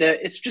 And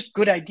it's just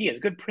good ideas,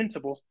 good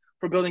principles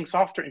for building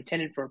software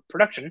intended for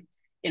production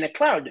in a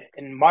cloud,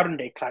 in modern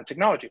day cloud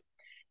technology.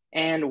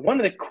 And one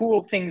of the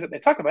cool things that they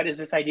talk about is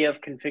this idea of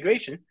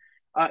configuration.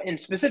 And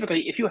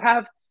specifically, if you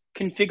have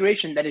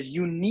configuration that is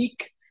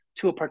unique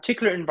to a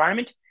particular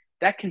environment,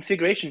 that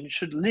configuration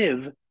should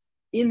live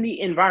in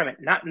the environment,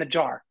 not in the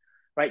jar,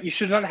 right? You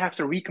should not have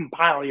to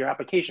recompile your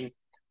application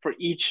for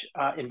each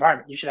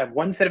environment. You should have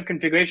one set of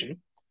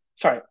configuration,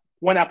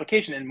 one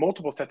application and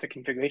multiple sets of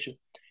configuration.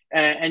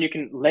 And you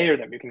can layer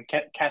them. You can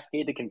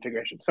cascade the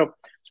configuration. So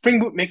Spring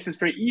Boot makes this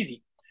very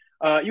easy.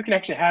 you can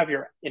actually have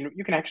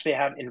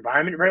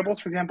environment variables.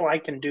 For example, I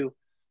can do,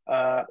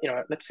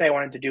 let's say I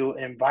wanted to do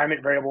an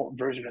environment variable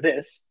version of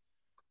this,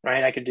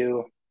 right? I could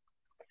do,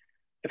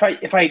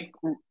 if I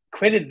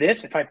created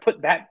this, if I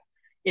put that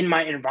in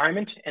my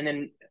environment and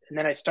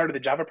then I started the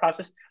Java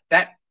process,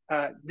 that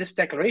this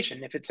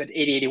declaration, if it said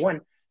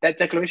 8081, that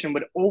declaration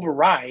would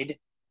override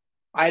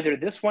either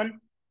this one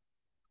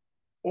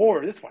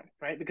or this one,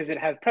 right? Because it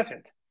has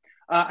precedence.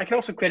 I can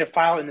also create a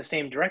file in the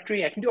same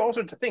directory. I can do all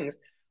sorts of things.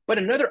 But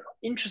another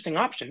interesting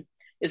option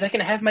is I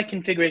can have my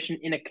configuration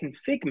in a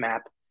config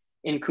map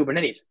in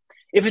Kubernetes.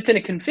 If it's in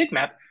a config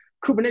map,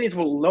 Kubernetes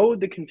will load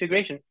the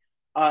configuration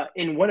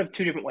in one of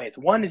two different ways.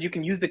 One is you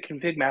can use the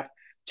config map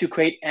to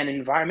create an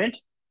environment,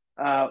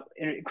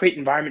 create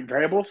environment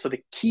variables. So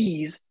the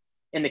keys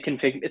in the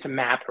config, it's a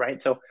map,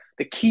 right? So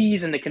the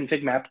keys in the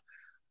config map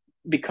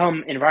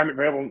become environment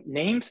variable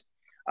names,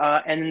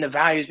 and then the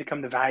values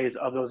become the values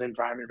of those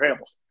environment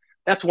variables.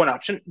 That's one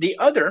option. The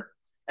other,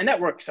 and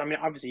that works. I mean,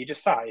 obviously, you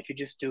just saw if you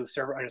just do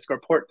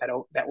server_port,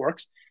 that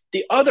works.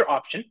 The other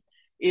option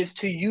is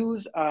to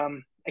use a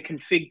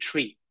config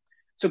tree.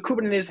 So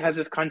Kubernetes has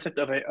this concept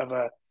of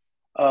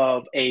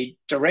a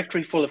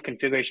directory full of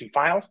configuration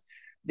files.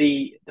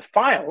 The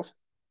files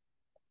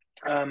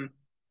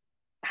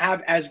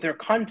have as their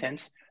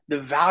contents the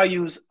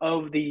values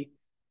of the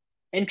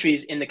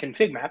entries in the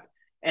config map,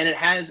 and it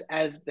has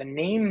as the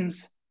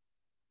names,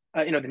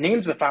 the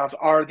names of the files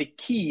are the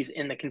keys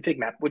in the config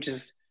map,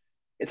 it's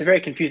a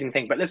very confusing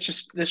thing, but let's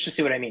just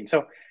see what I mean.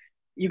 So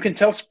you can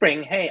tell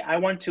Spring, hey, I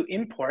want to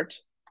import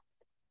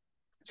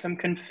some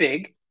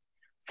config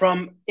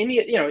from any,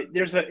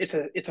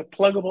 it's a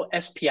pluggable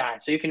SPI.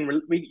 So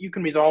you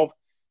can resolve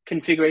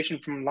configuration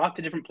from lots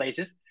of different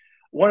places.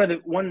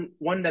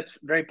 One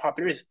that's very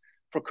popular is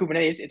for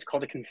Kubernetes, it's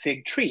called a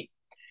config tree.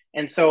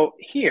 And so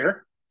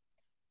here,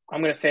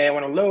 I'm going to say I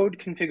want to load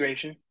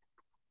configuration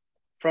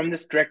from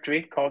this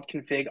directory called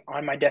config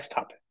on my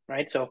desktop,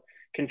 right? So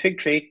config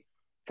tree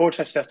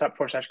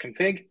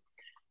 /desktop/config.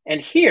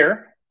 And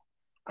here,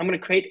 I'm going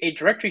to create a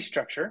directory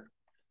structure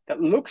that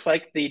looks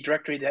like the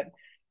directory that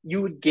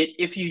you would get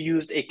if you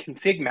used a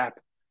config map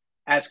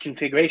as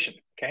configuration,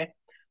 okay?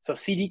 So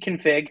cd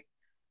config,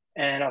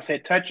 and I'll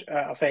say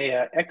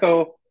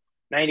echo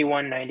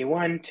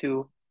 9191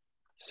 to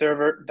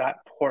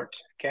server.port,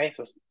 okay?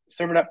 So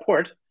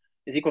server.port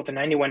is equal to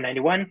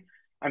 9191.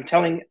 I'm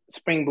telling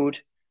Spring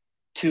Boot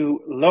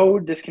to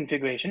load this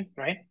configuration,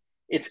 right?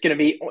 It's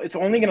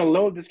only going to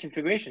load this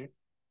configuration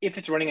if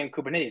it's running on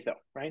Kubernetes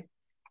though, right?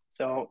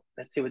 So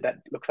let's see what that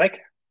looks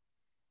like.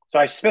 So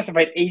I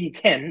specified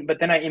 8010, but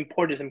then I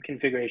imported some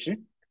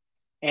configuration,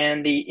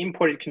 and the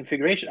imported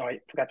configuration, I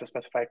forgot to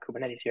specify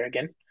Kubernetes here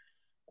again.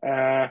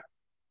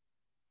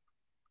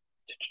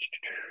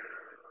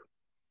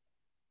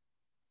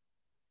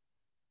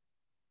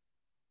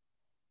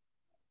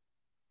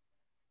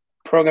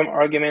 Program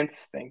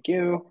arguments, thank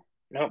you.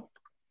 Nope.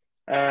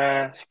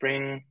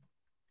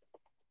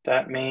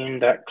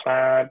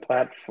 Spring.main.cloud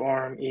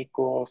platform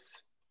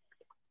equals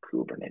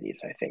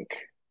Kubernetes, I think.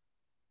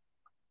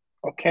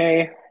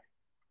 Okay.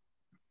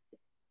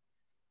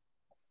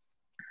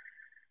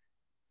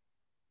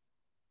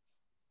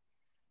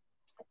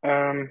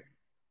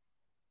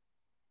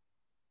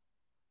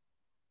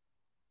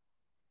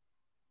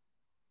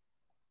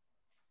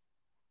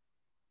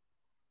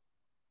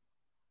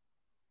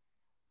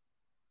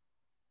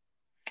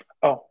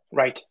 Oh,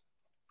 right.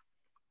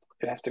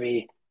 It has to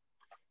be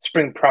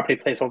Spring property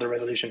placeholder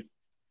resolution.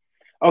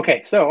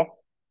 Okay, so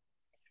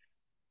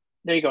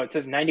there you go. It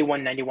says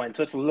 9191.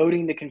 So it's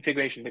loading the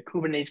configuration, the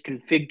Kubernetes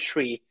config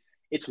tree.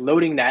 It's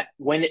loading that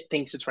when it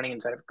thinks it's running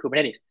inside of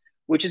Kubernetes,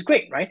 which is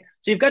great, right?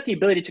 So you've got the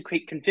ability to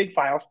create config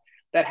files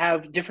that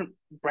have different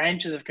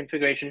branches of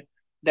configuration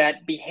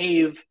that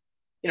behave,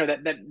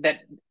 that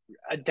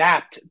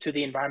adapt to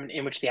the environment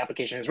in which the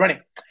application is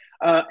running.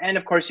 And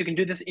of course, you can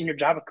do this in your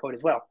Java code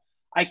as well.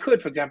 I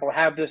could, for example,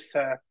 have this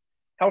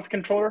health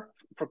controller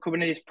for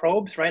Kubernetes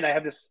probes, right? I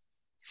have this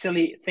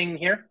silly thing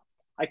here.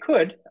 I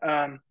could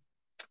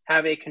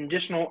have a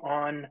conditional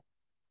on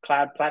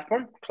cloud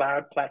platform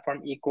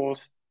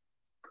equals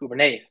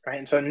Kubernetes, right?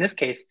 And so in this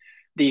case,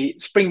 the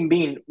Spring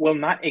Bean will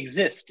not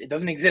exist. It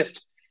doesn't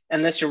exist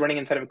unless you're running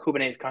inside of a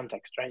Kubernetes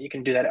context, right? You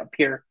can do that up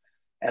here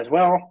as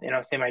well.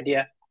 Same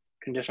idea.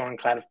 Conditional on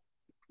cloud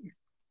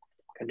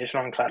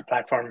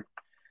platform,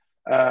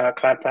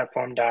 cloud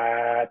platform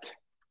dot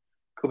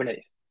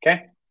Kubernetes.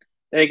 Okay,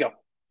 there you go.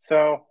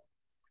 So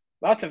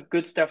lots of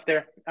good stuff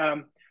there.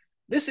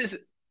 This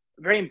is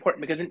very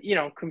important because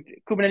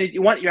Kubernetes,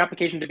 you want your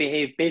application to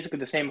behave basically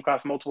the same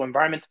across multiple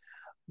environments.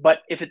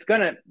 But if it's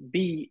going to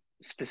be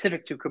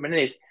specific to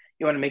Kubernetes,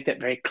 you want to make that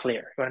very clear.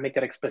 You want to make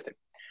that explicit.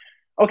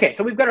 Okay,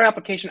 so we've got our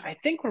application. I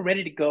think we're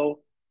ready to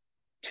go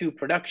to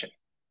production.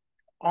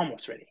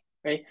 Almost ready,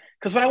 right?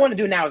 Because what I want to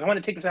do now is I want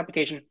to take this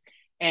application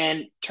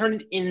and turn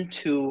it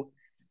into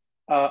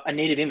a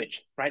native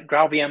image, right?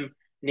 GraalVM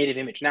native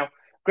image. Now,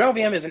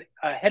 GraalVM is a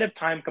ahead of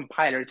time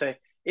compiler.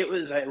 It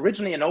was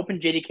originally an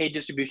OpenJDK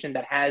distribution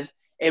that has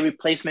a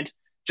replacement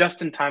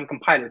just-in-time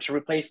compiler to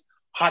replace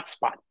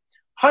Hotspot.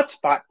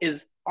 Hotspot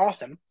is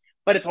awesome,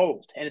 but it's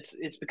old and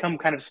it's become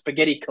kind of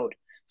spaghetti code.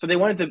 So they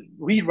wanted to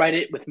rewrite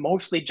it with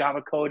mostly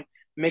Java code,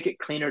 make it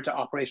cleaner to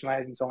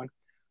operationalize and so on,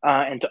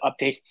 and to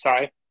update.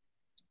 Sorry,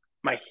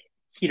 my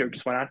heater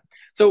just went on.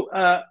 So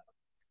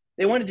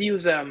they wanted to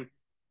use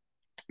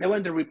they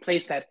wanted to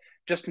replace that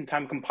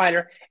just-in-time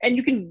compiler, and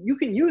you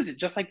can use it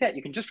just like that.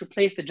 You can just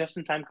replace the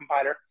just-in-time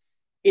compiler.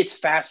 It's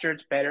faster,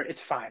 it's better,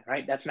 it's fine,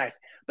 right? That's nice.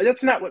 But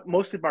that's not what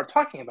most people are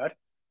talking about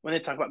when they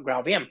talk about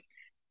GraalVM.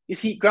 You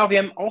see,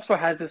 GraalVM also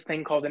has this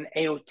thing called an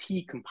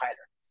AOT compiler.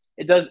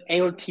 It does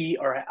AOT,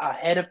 or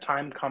ahead of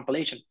time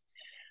compilation.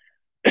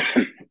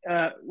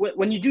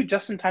 When you do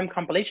just-in-time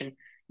compilation,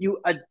 you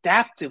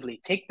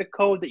adaptively take the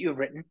code that you've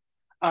written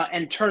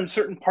and turn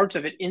certain parts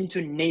of it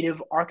into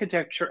native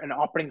architecture and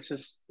operating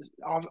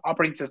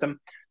system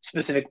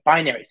specific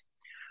binaries.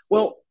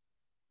 Well,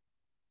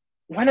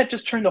 why not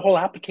just turn the whole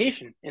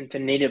application into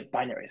native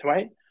binaries,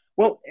 right?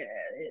 Well,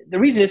 the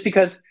reason is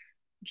because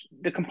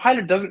the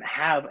compiler doesn't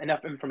have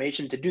enough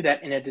information to do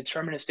that in a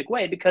deterministic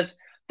way, because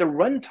the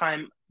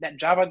runtime that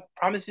Java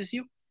promises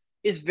you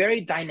is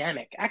very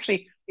dynamic.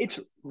 Actually, it's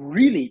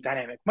really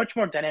dynamic, much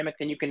more dynamic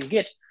than you can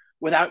get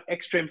without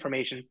extra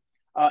information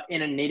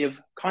in a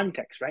native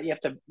context, right? You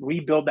have to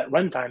rebuild that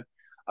runtime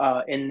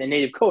in the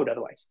native code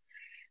otherwise.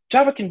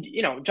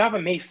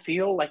 Java may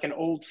feel like an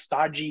old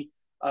stodgy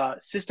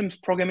systems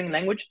programming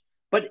language,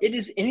 but it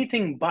is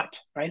anything but,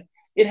 right?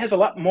 It has a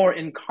lot more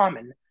in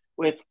common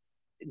with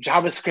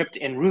JavaScript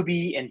and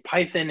Ruby and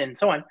Python and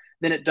so on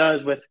than it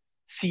does with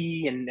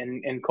C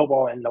and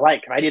COBOL and the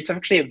like, right? It's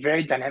actually a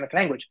very dynamic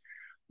language.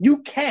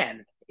 You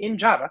can, in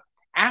Java,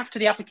 after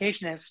the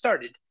application has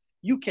started,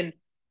 you can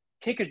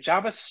take a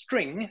Java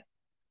string,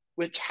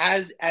 which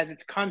has as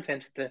its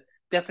contents the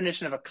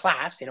definition of a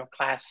class,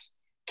 class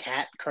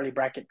cat, curly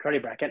bracket,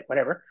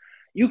 whatever.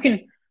 You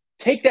can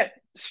take that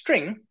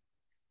string,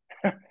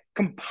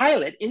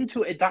 compile it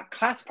into a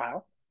 .class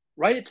file,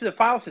 write it to the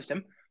file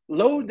system,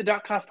 load the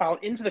 .class file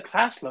into the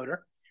class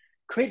loader,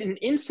 create an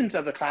instance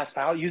of the class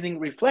file using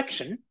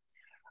reflection,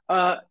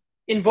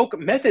 invoke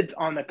methods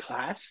on the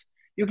class.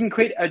 You can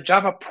create a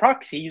Java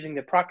proxy using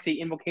the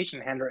proxy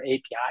invocation handler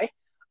API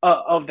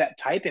of that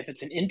type if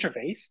it's an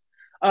interface.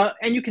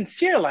 And you can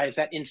serialize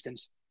that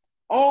instance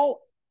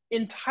all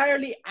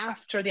entirely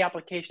after the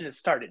application is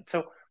started.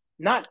 So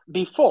not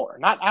before,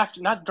 not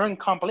after, not during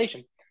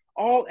compilation,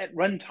 all at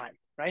runtime,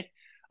 right?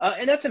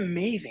 And that's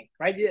amazing,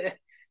 right?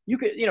 You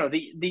could,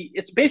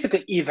 it's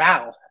basically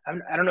eval.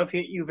 I don't know if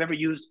you've ever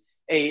used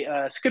a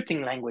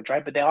scripting language,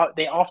 right? But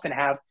they often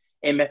have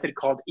a method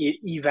called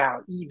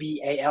eval,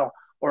 EVAL,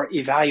 or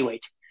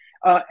evaluate.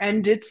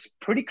 And it's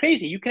pretty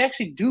crazy. You can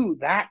actually do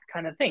that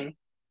kind of thing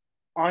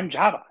on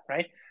Java,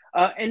 right?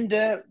 And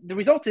the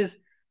result is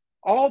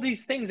all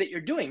these things that you're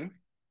doing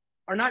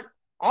are not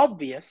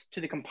obvious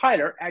to the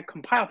compiler at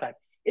compile time.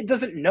 It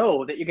doesn't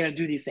know that you're going to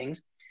do these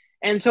things.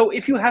 And so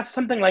if you have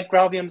something like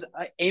GraalVM's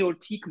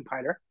AOT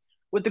compiler,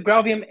 what the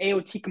GraalVM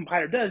AOT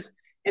compiler does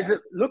is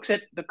it looks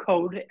at the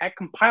code at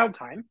compile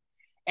time,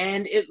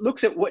 and it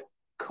looks at what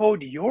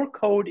code your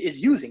code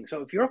is using.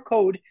 So if your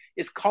code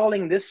is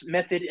calling this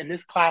method in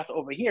this class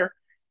over here,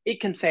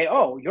 it can say,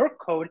 oh, your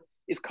code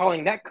is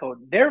calling that code.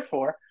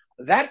 Therefore,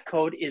 that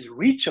code is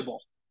reachable,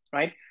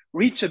 right?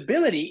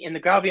 Reachability in the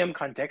GraalVM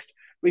context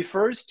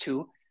refers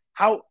to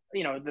how,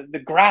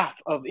 the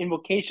graph of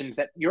invocations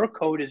that your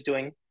code is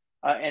doing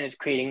and is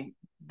creating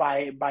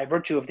by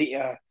virtue of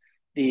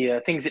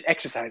the things it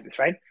exercises,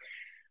 right?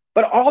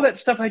 But all that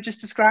stuff I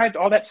just described,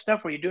 all that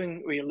stuff where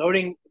you're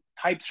loading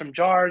types from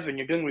jars, when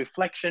you're doing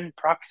reflection,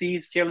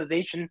 proxies,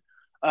 serialization,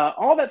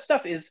 all that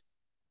stuff is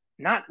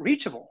not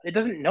reachable. It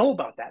doesn't know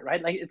about that,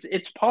 right? Like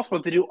it's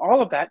possible to do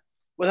all of that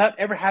without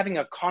ever having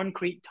a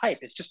concrete type.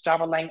 It's just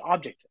Java lang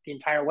object the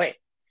entire way,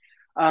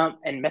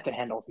 and method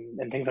handles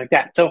and things like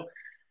that. So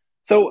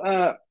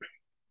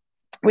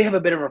we have a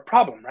bit of a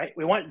problem, right?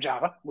 We want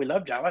Java. We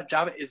love Java.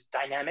 Java is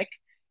dynamic.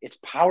 It's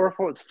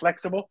powerful. It's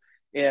flexible.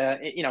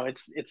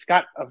 It's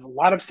got a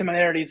lot of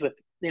similarities with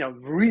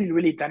really,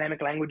 really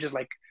dynamic languages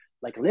like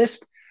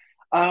Lisp.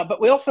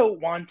 But we also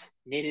want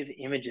native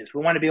images.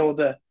 We want to be able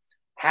to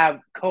have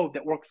code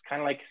that works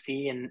kind of like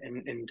C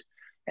and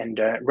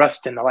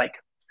Rust and the like.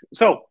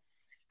 So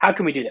how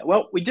can we do that?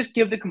 Well, we just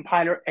give the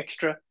compiler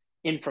extra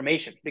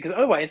information, because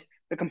otherwise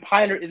the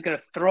compiler is going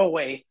to throw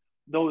away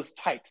those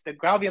types. The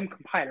GraalVM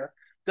compiler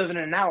does an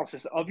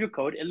analysis of your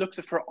code. It looks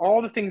for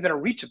all the things that are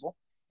reachable.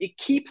 It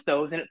keeps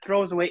those and it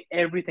throws away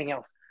everything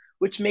else,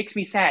 which makes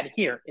me sad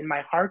here in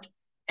my heart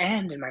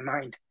and in my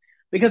mind,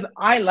 because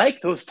I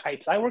like those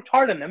types. I worked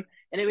hard on them,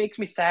 and it makes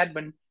me sad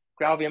when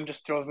GraalVM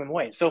just throws them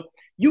away. So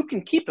you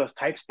can keep those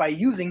types by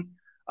using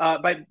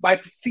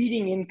by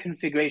feeding in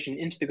configuration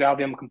into the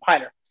GraalVM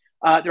compiler.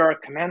 There are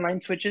command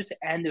line switches,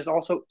 and there's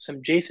also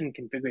some JSON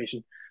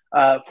configuration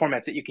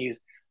formats that you can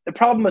use. The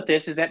problem with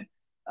this is that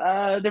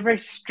they're very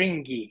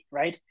stringy,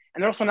 right?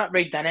 And they're also not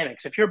very dynamic.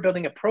 So if you're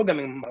building a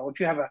programming model, if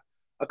you have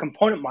a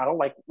component model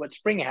like what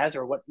Spring has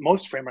or what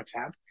most frameworks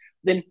have,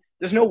 then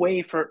there's no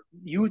way for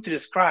you to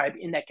describe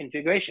in that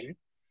configuration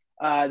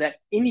that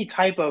any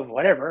type of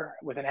whatever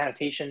with an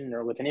annotation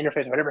or with an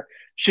interface or whatever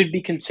should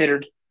be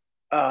considered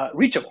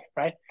reachable,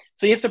 right?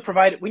 So you have to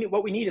provide,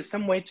 what we need is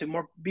some way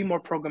to be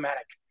more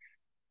programmatic.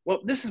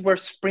 Well, this is where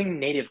Spring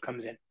Native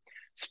comes in.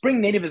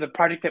 Spring Native is a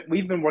project that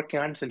we've been working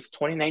on since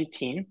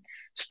 2019.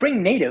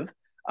 Spring Native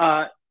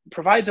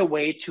provides a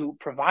way to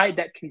provide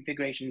that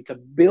configuration. It's a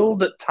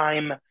build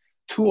time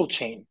tool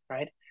chain,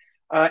 right?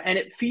 And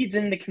it feeds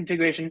in the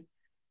configuration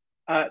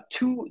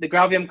to the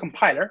GraalVM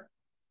compiler,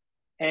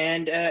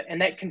 and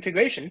that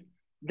configuration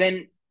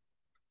then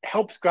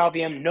helps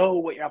GraalVM know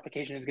what your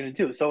application is going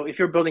to do. So if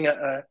you're building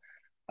a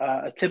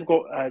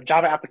typical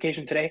Java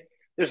application today,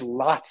 there's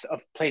lots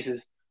of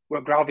places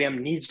where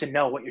GraalVM needs to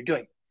know what you're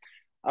doing.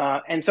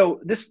 And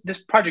so this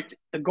project,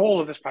 the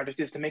goal of this project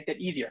is to make that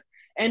easier.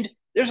 And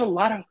there's a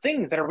lot of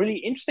things that are really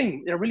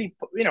interesting. They're really,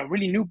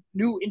 really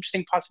new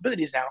interesting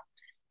possibilities now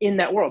in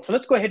that world. So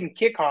let's go ahead and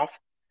kick off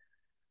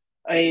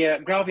a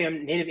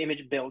GraalVM native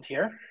image build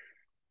here.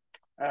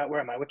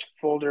 Where am I? Which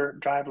folder?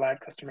 Drive live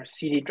customers,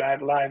 CD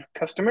drive live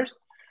customers.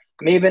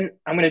 Maven,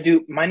 I'm going to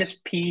do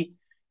 -p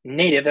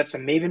native. That's a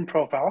Maven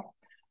profile.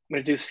 I'm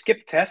going to do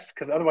skip tests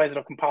because otherwise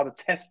it'll compile the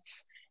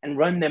tests and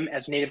run them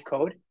as native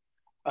code.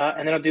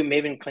 And then I'll do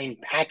Maven clean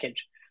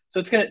package.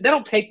 So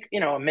that'll take,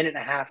 a minute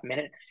and a half.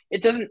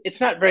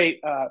 It's not very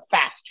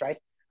fast, right?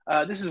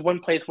 This is one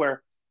place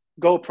where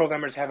Go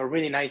programmers have a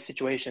really nice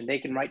situation. They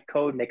can write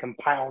code and they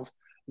compiles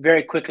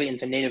very quickly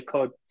into native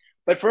code.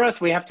 But for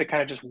us, we have to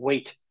kind of just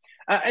wait.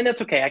 And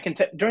that's okay.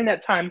 During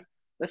that time,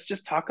 let's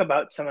just talk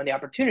about some of the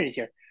opportunities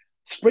here.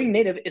 Spring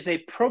Native is a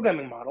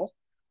programming model,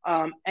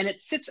 and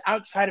it sits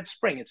outside of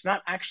Spring. It's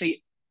not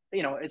actually,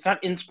 it's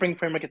not in Spring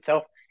Framework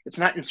itself. It's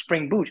not in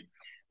Spring Boot.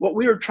 What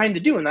we were trying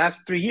to do in the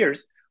last 3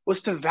 years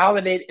was to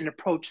validate an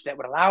approach that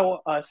would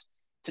allow us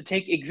to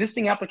take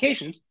existing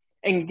applications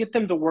and get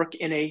them to work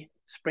in a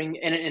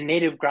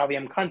native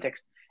GraalVM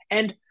context.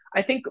 And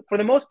I think for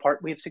the most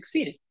part, we have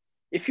succeeded.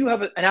 If you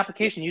have an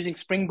application using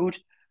Spring Boot,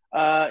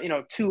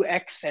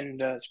 2x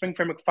and Spring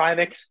Framework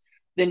 5x,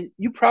 then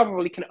you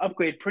probably can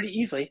upgrade pretty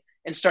easily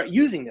and start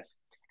using this.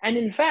 And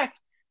in fact,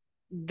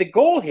 the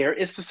goal here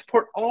is to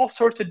support all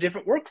sorts of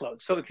different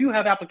workloads. So if you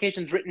have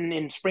applications written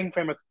in Spring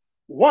Framework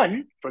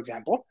 1, for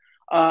example,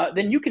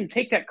 then you can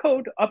take that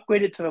code,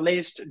 upgrade it to the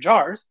latest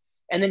jars,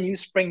 and then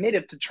use Spring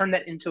Native to turn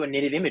that into a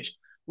native image.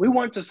 We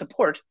want to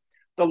support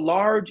the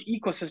large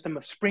ecosystem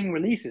of Spring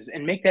releases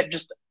and make that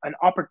just an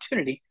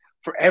opportunity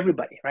for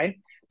everybody, right?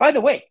 By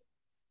the way,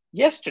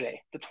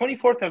 yesterday, the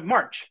 24th of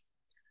March,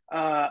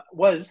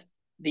 was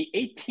the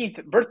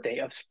 18th birthday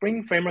of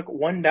Spring Framework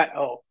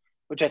 1.0,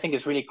 which I think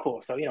is really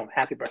cool. So,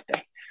 happy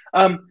birthday.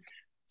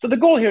 So the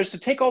goal here is to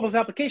take all those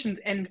applications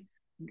and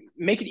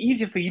make it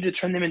easier for you to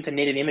turn them into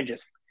native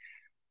images.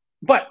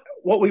 But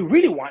what we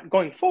really want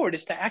going forward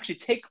is to actually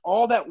take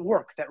all that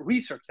work, that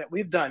research that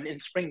we've done in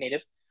Spring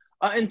Native,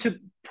 and to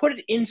put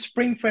it in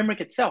Spring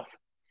Framework itself.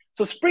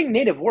 So Spring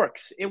Native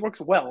works. It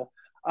works well.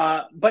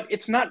 But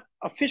it's not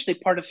officially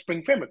part of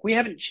Spring Framework. We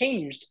haven't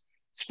changed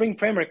Spring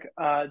Framework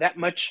that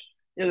much.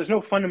 There's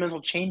no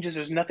fundamental changes.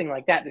 There's nothing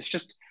like that. It's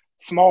just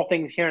small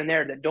things here and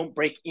there that don't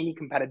break any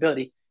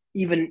compatibility,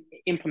 even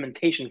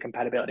implementation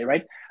compatibility,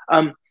 right?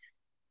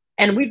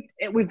 And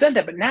we've done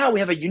that, but now we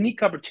have a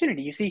unique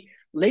opportunity. You see,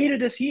 later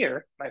this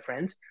year, my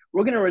friends,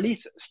 we're going to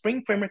release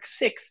Spring Framework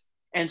 6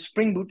 and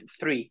Spring Boot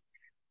 3.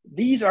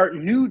 These are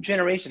new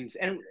generations.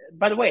 And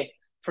by the way,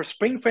 for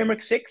Spring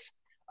Framework 6,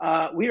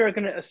 we are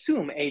going to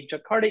assume a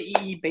Jakarta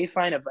EE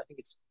baseline of, I think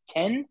it's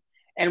 10,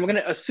 and we're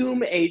going to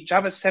assume a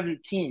Java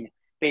 17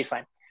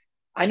 baseline.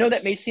 I know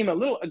that may seem a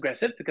little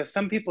aggressive because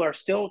some people are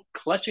still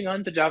clutching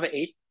on to Java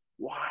 8.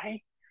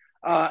 Why?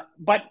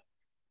 But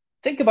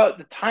think about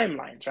the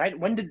timelines, right?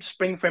 When did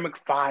Spring Framework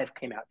 5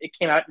 came out? It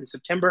came out in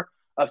September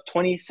of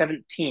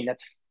 2017.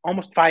 That's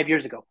almost 5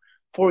 years ago,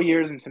 4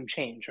 years and some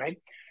change, right?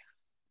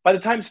 By the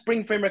time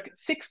Spring Framework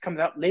 6 comes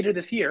out later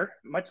this year,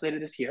 much later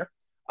this year,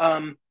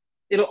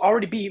 it'll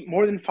already be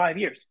more than 5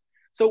 years.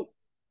 So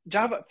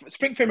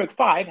Spring Framework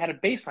 5 had a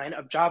baseline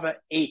of Java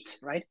 8,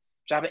 right?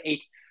 Java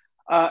 8.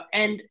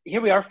 And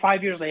here we are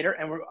 5 years later,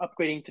 and we're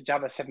upgrading to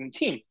Java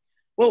 17.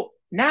 Well,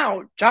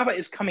 now Java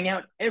is coming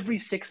out every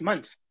 6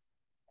 months.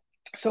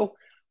 So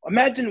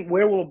imagine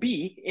where we'll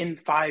be in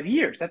 5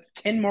 years. That's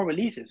 10 more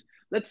releases.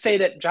 Let's say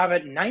that Java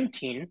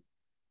 19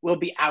 will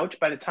be out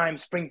by the time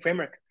Spring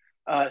Framework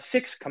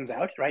 6 comes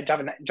out, right?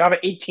 Java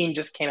 18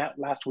 just came out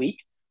last week,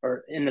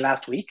 or in the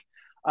last week.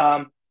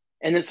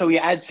 And then so you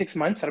add 6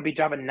 months, that'll be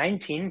Java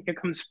 19. Here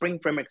comes Spring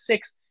Framework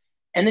 6.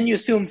 And then you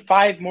assume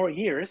 5 more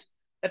years.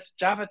 That's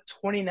Java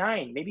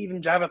 29, maybe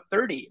even Java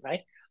 30,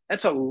 right?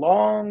 That's a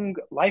long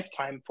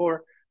lifetime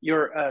for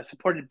your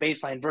supported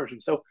baseline version.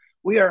 So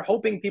we are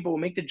hoping people will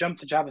make the jump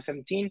to Java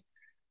 17.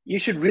 You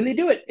should really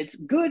do it. It's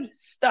good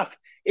stuff.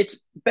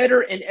 It's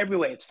better in every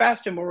way. It's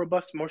faster, more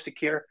robust, more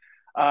secure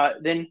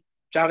than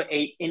Java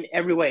 8 in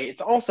every way.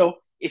 It's also,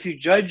 if you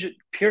judge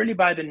purely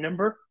by the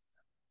number,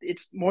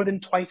 it's more than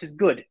twice as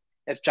good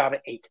as Java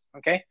 8,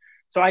 okay?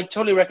 So I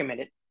totally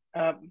recommend it.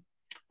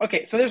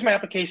 Okay, so there's my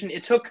application.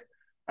 It took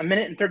 1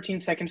 minute and 13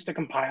 seconds to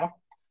compile.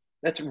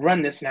 let's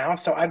run this now.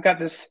 So I've got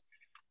this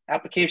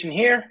application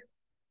here.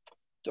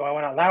 Do I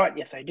want to allow it?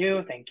 Yes, I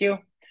do. Thank you.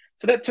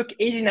 So that took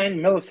 89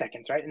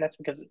 milliseconds, right? And that's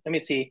because, let me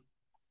see.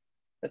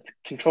 Let's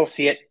control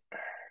C it.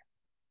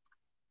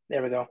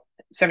 There we go.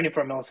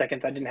 74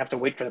 milliseconds. I didn't have to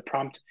wait for the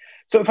prompt.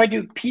 So if I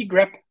do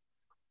pgrep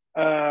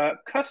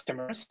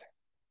customers,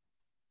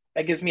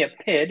 that gives me a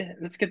PID.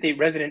 Let's get the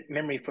resident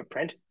memory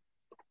footprint.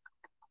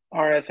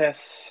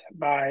 RSS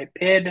by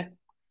PID.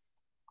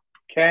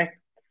 Okay.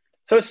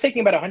 So it's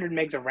taking about 100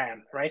 megs of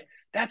RAM, right?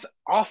 That's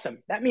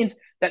awesome. That means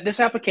that this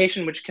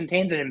application, which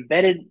contains an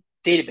embedded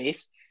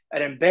database,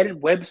 an embedded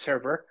web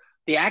server,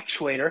 the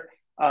actuator,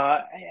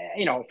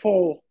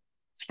 full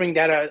Spring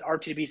Data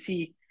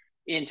RTDBC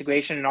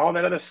integration and all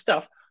that other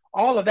stuff,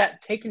 all of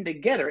that taken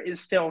together is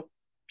still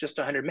just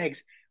 100 megs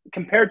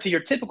compared to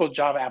your typical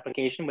Java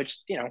application, which,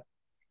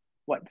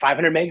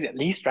 500 megs at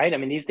least, right? I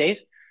mean, these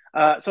days.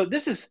 So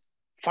this is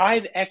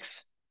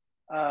 5x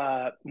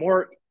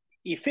more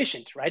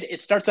efficient, right?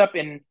 It starts up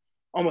in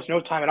almost no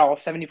time at all,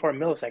 74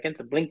 milliseconds,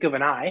 a blink of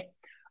an eye.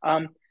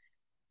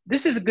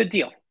 This is a good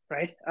deal,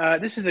 right?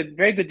 This is a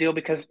very good deal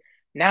because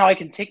now I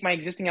can take my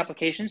existing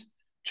applications,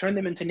 turn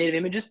them into native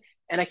images,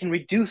 and I can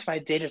reduce my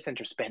data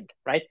center spend,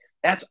 right?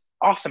 That's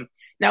awesome.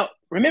 Now,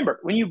 remember,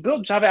 when you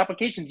build Java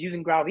applications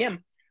using GraalVM,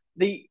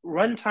 the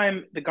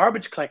runtime, the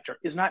garbage collector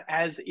is not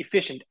as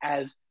efficient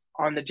as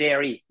on the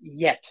JRE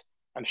yet.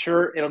 I'm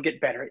sure it'll get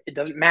better. It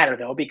doesn't matter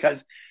though,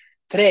 because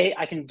today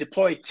I can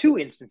deploy 2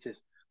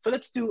 instances. So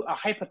let's do a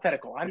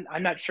hypothetical.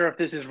 I'm not sure if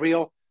this is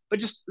real,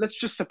 but let's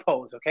just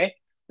suppose, okay?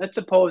 Let's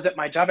suppose that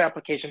my Java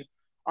application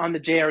on the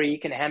JRE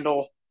can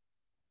handle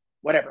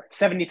whatever,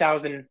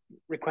 70,000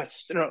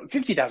 requests, no,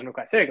 50,000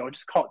 requests. There you go.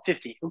 Just call it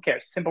 50. Who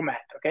cares? Simple math,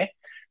 okay?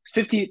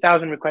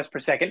 50,000 requests per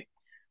second.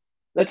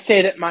 Let's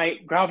say that my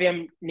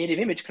GraalVM native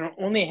image can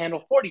only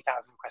handle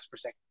 40,000 requests per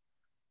second.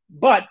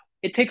 But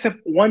it takes up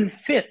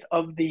 1/5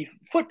 of the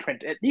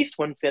footprint, at least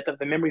 1/5 of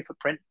the memory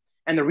footprint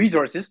and the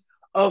resources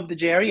of the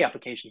JRE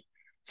application.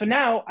 So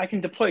now I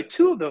can deploy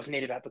 2 of those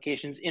native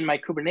applications in my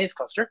Kubernetes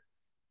cluster,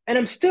 and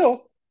I'm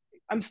still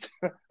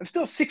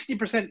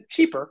 60%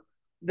 cheaper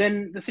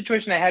than the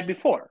situation I had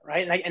before,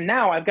 right? And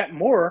now I've got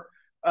more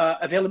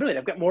availability.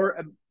 I've got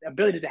more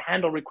ability to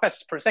handle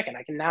requests per second.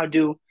 I can now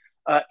do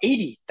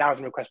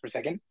 80,000 requests per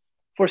second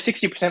for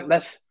 60%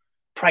 less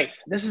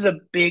price. This is a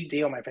big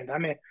deal, my friends.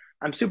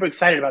 I'm super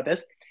excited about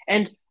this.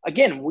 And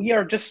again, we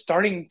are just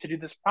starting to do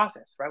this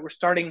process, right?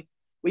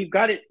 We've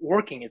got it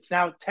working. It's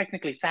now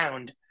technically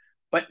sound,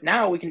 but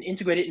now we can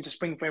integrate it into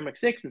Spring Framework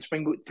 6 and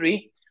Spring Boot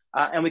 3,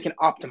 and we can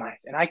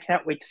optimize. And I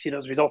can't wait to see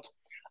those results.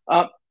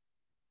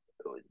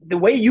 The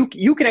way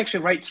you can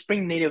actually write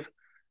Spring native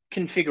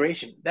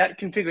configuration, that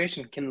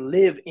configuration can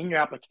live in your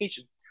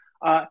application,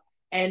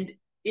 and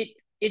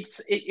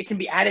it can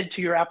be added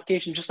to your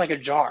application just like a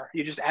jar.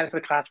 You just add it to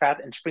the class path,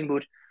 and Spring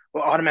Boot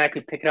will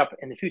automatically pick it up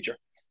in the future.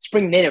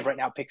 Spring native right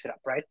now picks it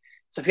up, right?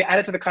 So if you add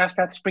it to the class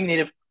path, Spring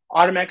native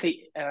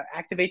automatically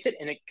activates it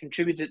and it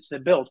contributes it to the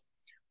build,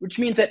 which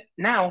means that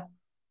now,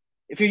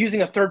 if you're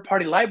using a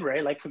third-party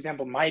library, like for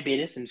example,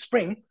 MyBetis and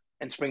Spring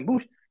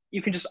Boot,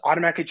 you can just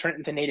automatically turn it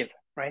into native,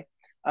 right?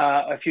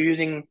 If you're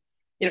using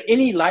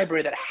any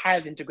library that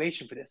has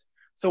integration for this.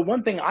 So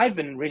one thing I've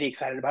been really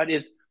excited about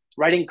is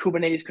writing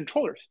Kubernetes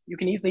controllers. You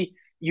can easily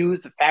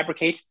use the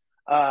Fabricate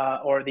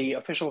or the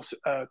official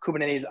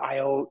Kubernetes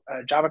IO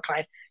Java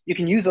client. You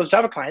can use those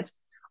Java clients.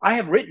 I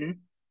have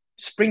written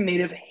Spring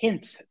native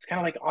hints. It's kind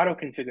of like auto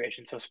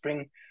configuration. So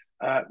Spring,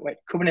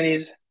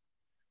 Kubernetes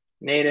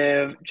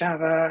native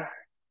Java,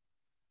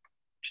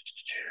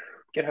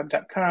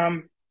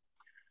 github.com.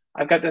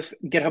 I've got this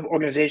GitHub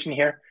organization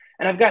here,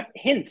 and I've got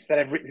hints that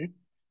I've written.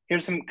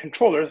 Here's some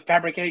controllers,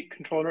 Fabricate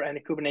controller and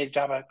the Kubernetes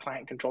Java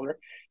client controller.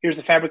 Here's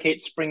the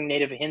Fabricate Spring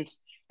native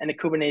hints and the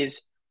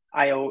Kubernetes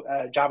IO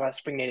Java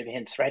Spring native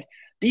hints, right?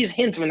 These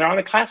hints, when they're on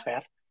the class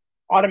path,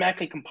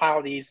 automatically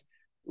compile these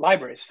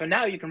libraries. So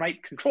now you can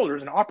write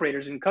controllers and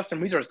operators and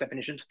custom resource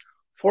definitions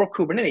for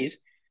Kubernetes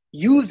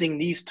using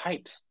these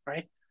types,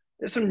 right?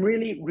 There's some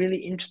really, really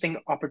interesting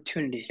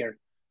opportunities here,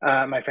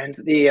 my friends.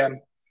 The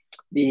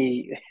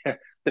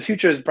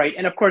future is bright.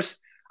 And of course,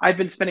 I've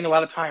been spending a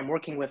lot of time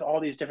working with all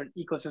these different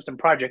ecosystem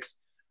projects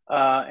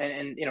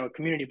and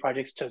community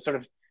projects to sort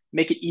of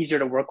make it easier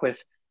to work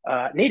with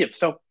native.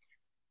 So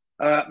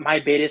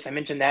MyBetis, I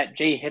mentioned that,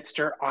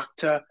 JHipster,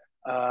 Okta,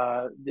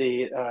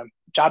 the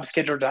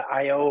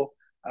JobScheduler.io,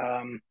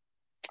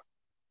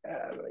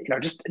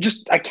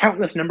 just a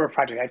countless number of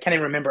projects. I can't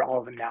even remember all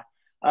of them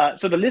now.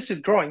 So the list is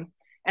growing,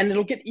 and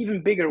it'll get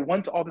even bigger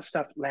once all the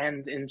stuff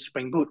lands in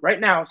Spring Boot. Right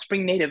now,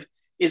 Spring Native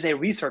is a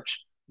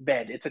research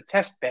bed. It's a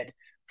test bed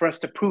for us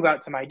to prove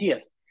out some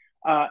ideas.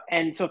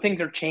 And so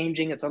things are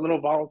changing. It's a little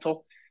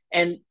volatile.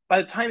 And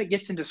by the time it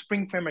gets into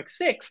Spring Framework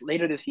 6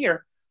 later this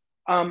year,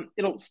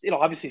 it'll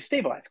obviously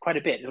stabilize quite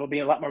a bit. It'll be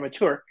a lot more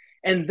mature.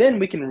 And then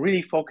we can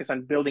really focus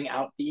on building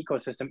out the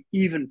ecosystem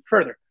even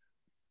further.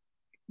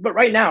 But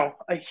right now,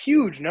 a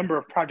huge number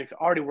of projects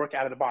already work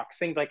out of the box.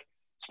 Things like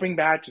Spring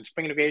Batch and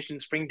Spring Integration,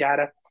 Spring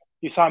Data.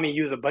 You saw me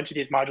use a bunch of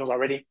these modules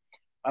already.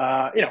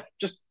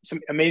 Just some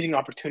amazing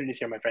opportunities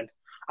here, my friends.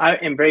 I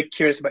am very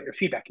curious about your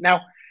feedback.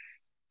 Now,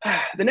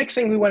 the next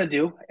thing we want to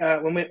do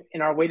when we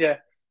in our way to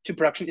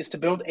production is to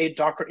build a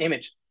Docker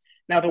image.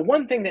 Now, the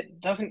one thing that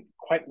doesn't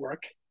quite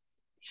work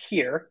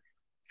here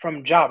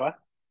from Java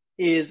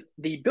is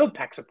the build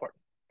pack support.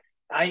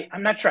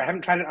 I'm not sure. I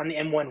haven't tried it on the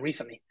M1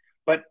 recently,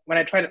 but when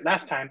I tried it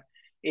last time,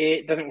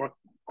 it doesn't work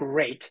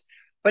great.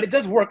 But it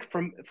does work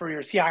for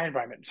your CI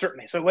environment,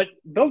 certainly. So what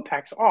build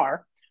packs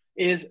are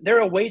is they're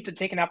a way to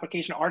take an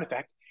application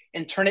artifact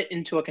and turn it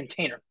into a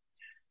container.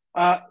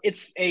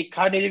 It's a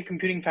Cloud Native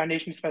Computing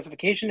Foundation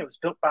specification. It was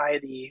built by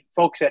the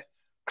folks at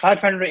Cloud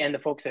Foundry and the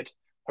folks at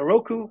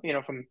Heroku,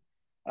 from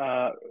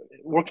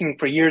working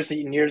for years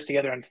and years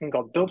together on something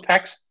called build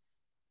packs.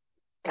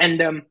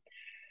 And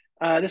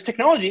this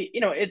technology,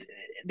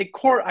 the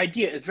core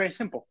idea is very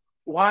simple.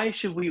 Why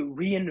should we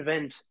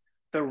reinvent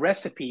the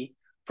recipe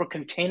for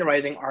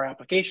containerizing our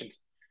applications?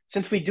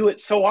 Since we do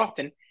it so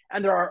often,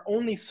 and there are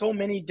only so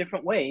many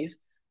different ways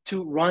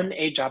to run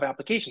a Java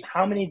application.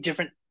 How many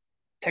different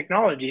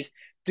technologies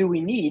do we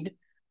need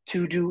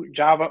to do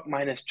Java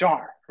minus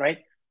jar, right?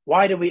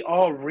 Why do we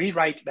all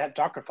rewrite that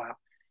Docker file?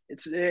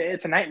 It's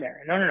a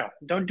nightmare. No.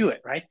 Don't do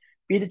it, right?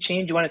 Be the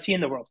change you want to see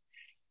in the world.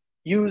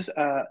 Use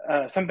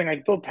something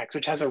like build packs,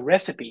 which has a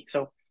recipe.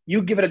 So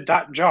you give it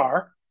a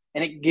 .jar,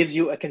 and it gives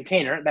you a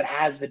container that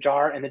has the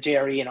jar and the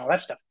JRE and all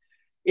that stuff.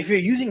 If you're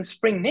using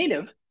Spring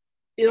Native,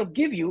 it'll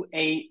give you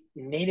a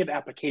native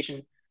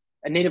application,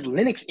 a native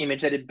Linux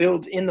image that it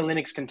builds in the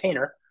Linux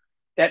container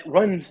that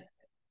runs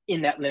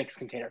in that Linux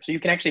container. So you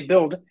can actually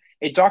build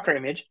a Docker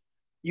image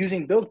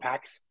using build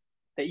packs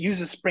that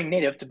uses Spring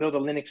Native to build a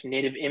Linux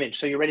native image.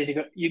 So you're ready to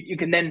go. You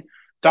can then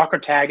Docker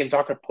tag and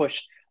Docker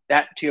push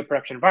that to your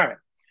production environment.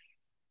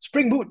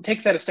 Spring Boot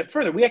takes that a step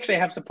further. We actually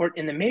have support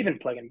in the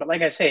Maven plugin, but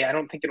like I say, I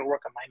don't think it'll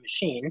work on my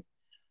machine,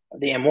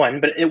 the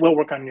M1, but it will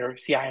work on your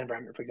CI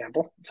environment, for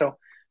example. So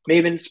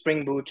Maven,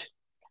 Spring Boot,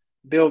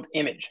 build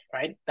image,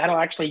 right? That'll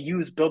actually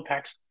use build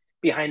packs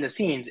behind the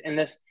scenes in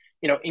this,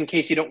 in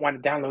case you don't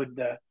want to download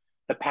the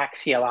pack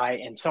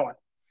CLI and so on.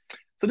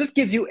 So this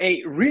gives you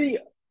a really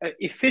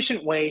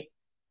efficient way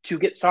to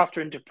get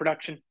software into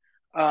production.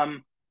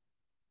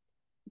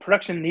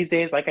 Production these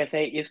days, like I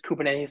say, is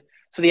Kubernetes.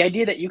 So the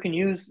idea that you can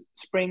use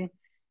Spring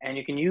and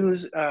you can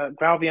use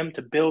GraalVM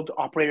to build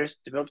operators,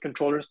 to build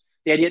controllers,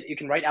 the idea that you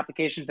can write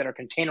applications that are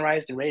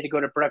containerized and ready to go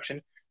to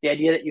production, the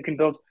idea that you can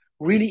build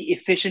really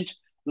efficient,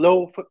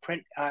 low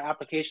footprint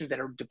applications that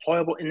are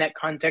deployable in that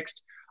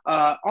context,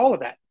 all of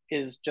that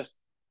is just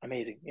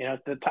amazing.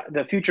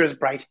 The future is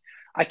bright.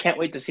 I can't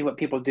wait to see what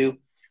people do.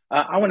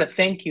 I want to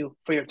thank you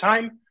for your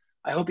time.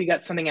 I hope you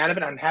got something out of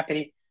it. I'm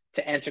happy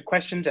to answer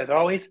questions as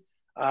always.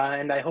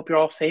 And I hope you're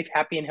all safe,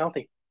 happy, and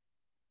healthy.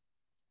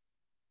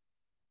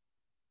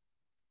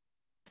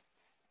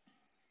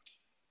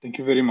 Thank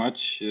you very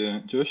much,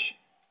 Josh.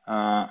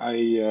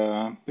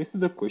 I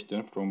pasted a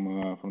question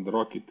from the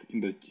Rocket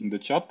in the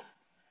chat.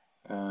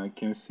 Can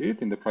you see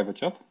it in the private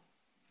chat?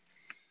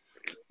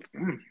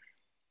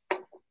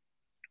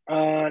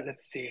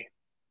 Let's see.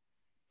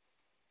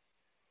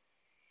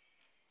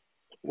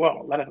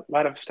 Well, a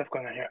lot of stuff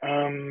going on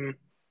here.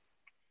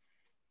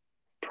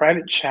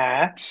 Private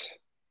chat.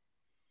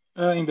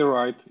 In the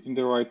right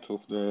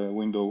of the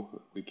window,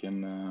 we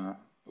can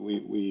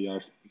we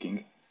are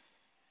speaking.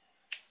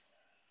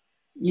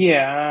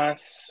 Yeah.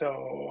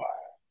 So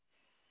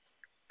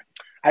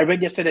I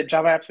read yesterday that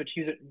Java apps which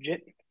use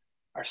JIT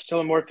are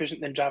still more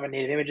efficient than Java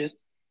native images.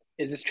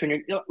 Is this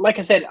true? Like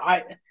I said,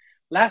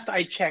 last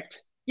I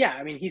checked, yeah,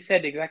 I mean, he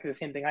said exactly the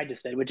same thing I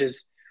just said, which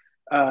is,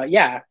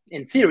 yeah,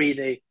 in theory,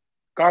 the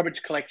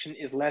garbage collection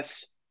is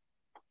less.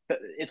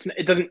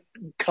 It doesn't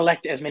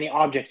collect as many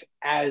objects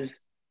as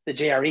the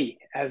JRE,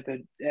 as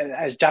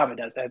Java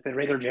does, as the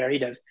regular JRE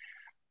does.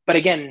 But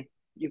again,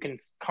 you can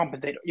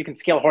compensate. You can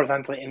scale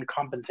horizontally and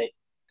compensate.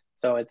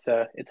 So it's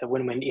a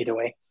win-win either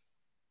way.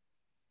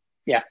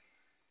 Yeah,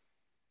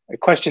 a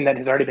question that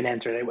has already been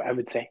answered, I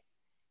would say,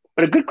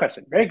 but a good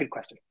question, very good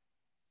question.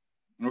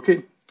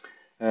 Okay,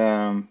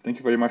 thank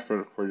you very much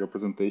for your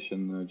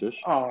presentation,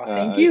 Josh. Oh,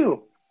 thank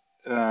you.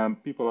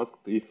 People asked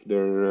if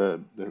the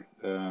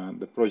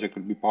project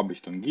will be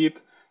published on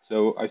Git.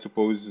 So I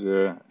suppose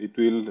it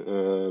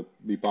will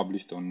be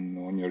published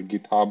on your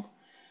GitHub.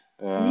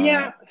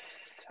 Yeah.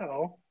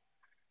 So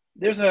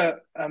there's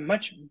a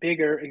much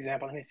bigger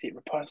example. Let me see,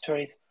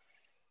 repositories.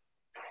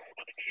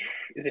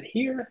 Is it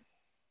here?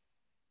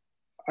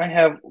 I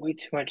have way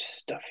too much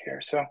stuff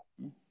here. So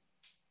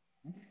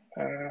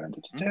I'm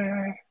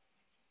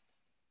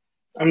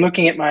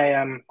looking at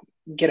my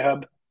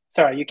GitHub.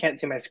 Sorry, you can't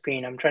see my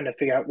screen. I'm trying to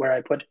figure out where I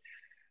put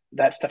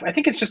that stuff. I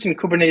think it's just in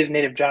Kubernetes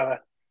native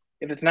Java.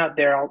 If it's not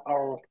there,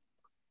 I'll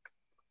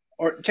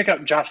or check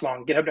out Josh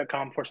Long,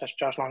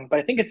 github.com/Josh Long. But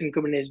I think it's in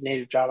Kubernetes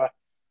native Java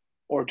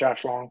or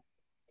Josh Long.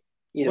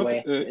 Either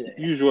way.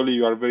 Usually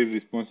you are very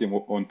responsive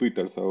on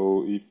Twitter,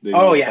 so if they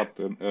accept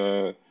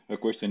a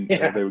question,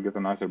 they will get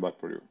an answer back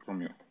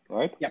from you,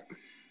 right? Yeah,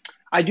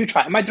 I do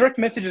try. My direct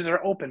messages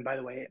are open, by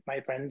the way,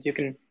 my friends. You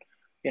can,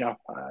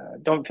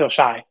 don't feel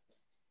shy.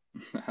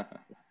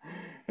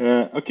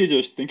 Okay,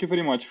 Josh, thank you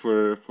very much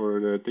for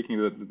taking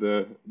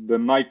the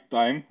night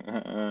time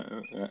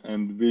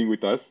and being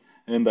with us.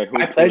 And I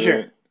My hope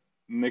pleasure.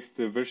 next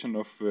version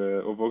of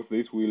Vox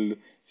Days we'll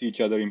see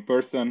each other in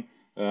person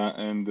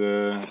and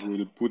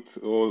we'll put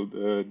all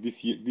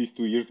these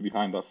 2 years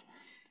behind us.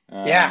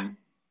 Yeah. Um,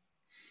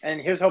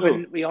 And here's so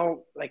hoping we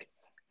all like,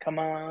 come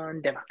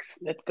on,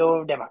 Demox. Let's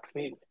go, Demox.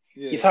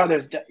 yeah,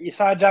 You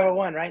saw Java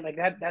 1, right? Like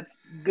that's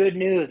good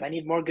news. I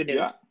need more good yeah,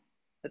 news.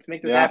 Let's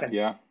make this yeah, happen.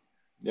 yeah, I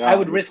yeah.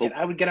 would Let's risk it.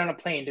 hope. I would get on a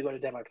plane to go to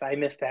Demox. I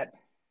missed that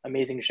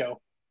amazing show.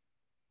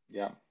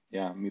 Yeah,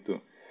 yeah, me too.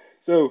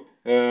 So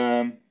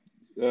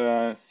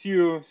see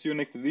you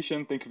next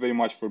edition. Thank you very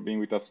much for being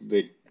with us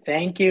today.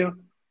 Thank you.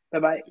 Bye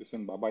bye. See you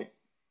soon. Bye bye.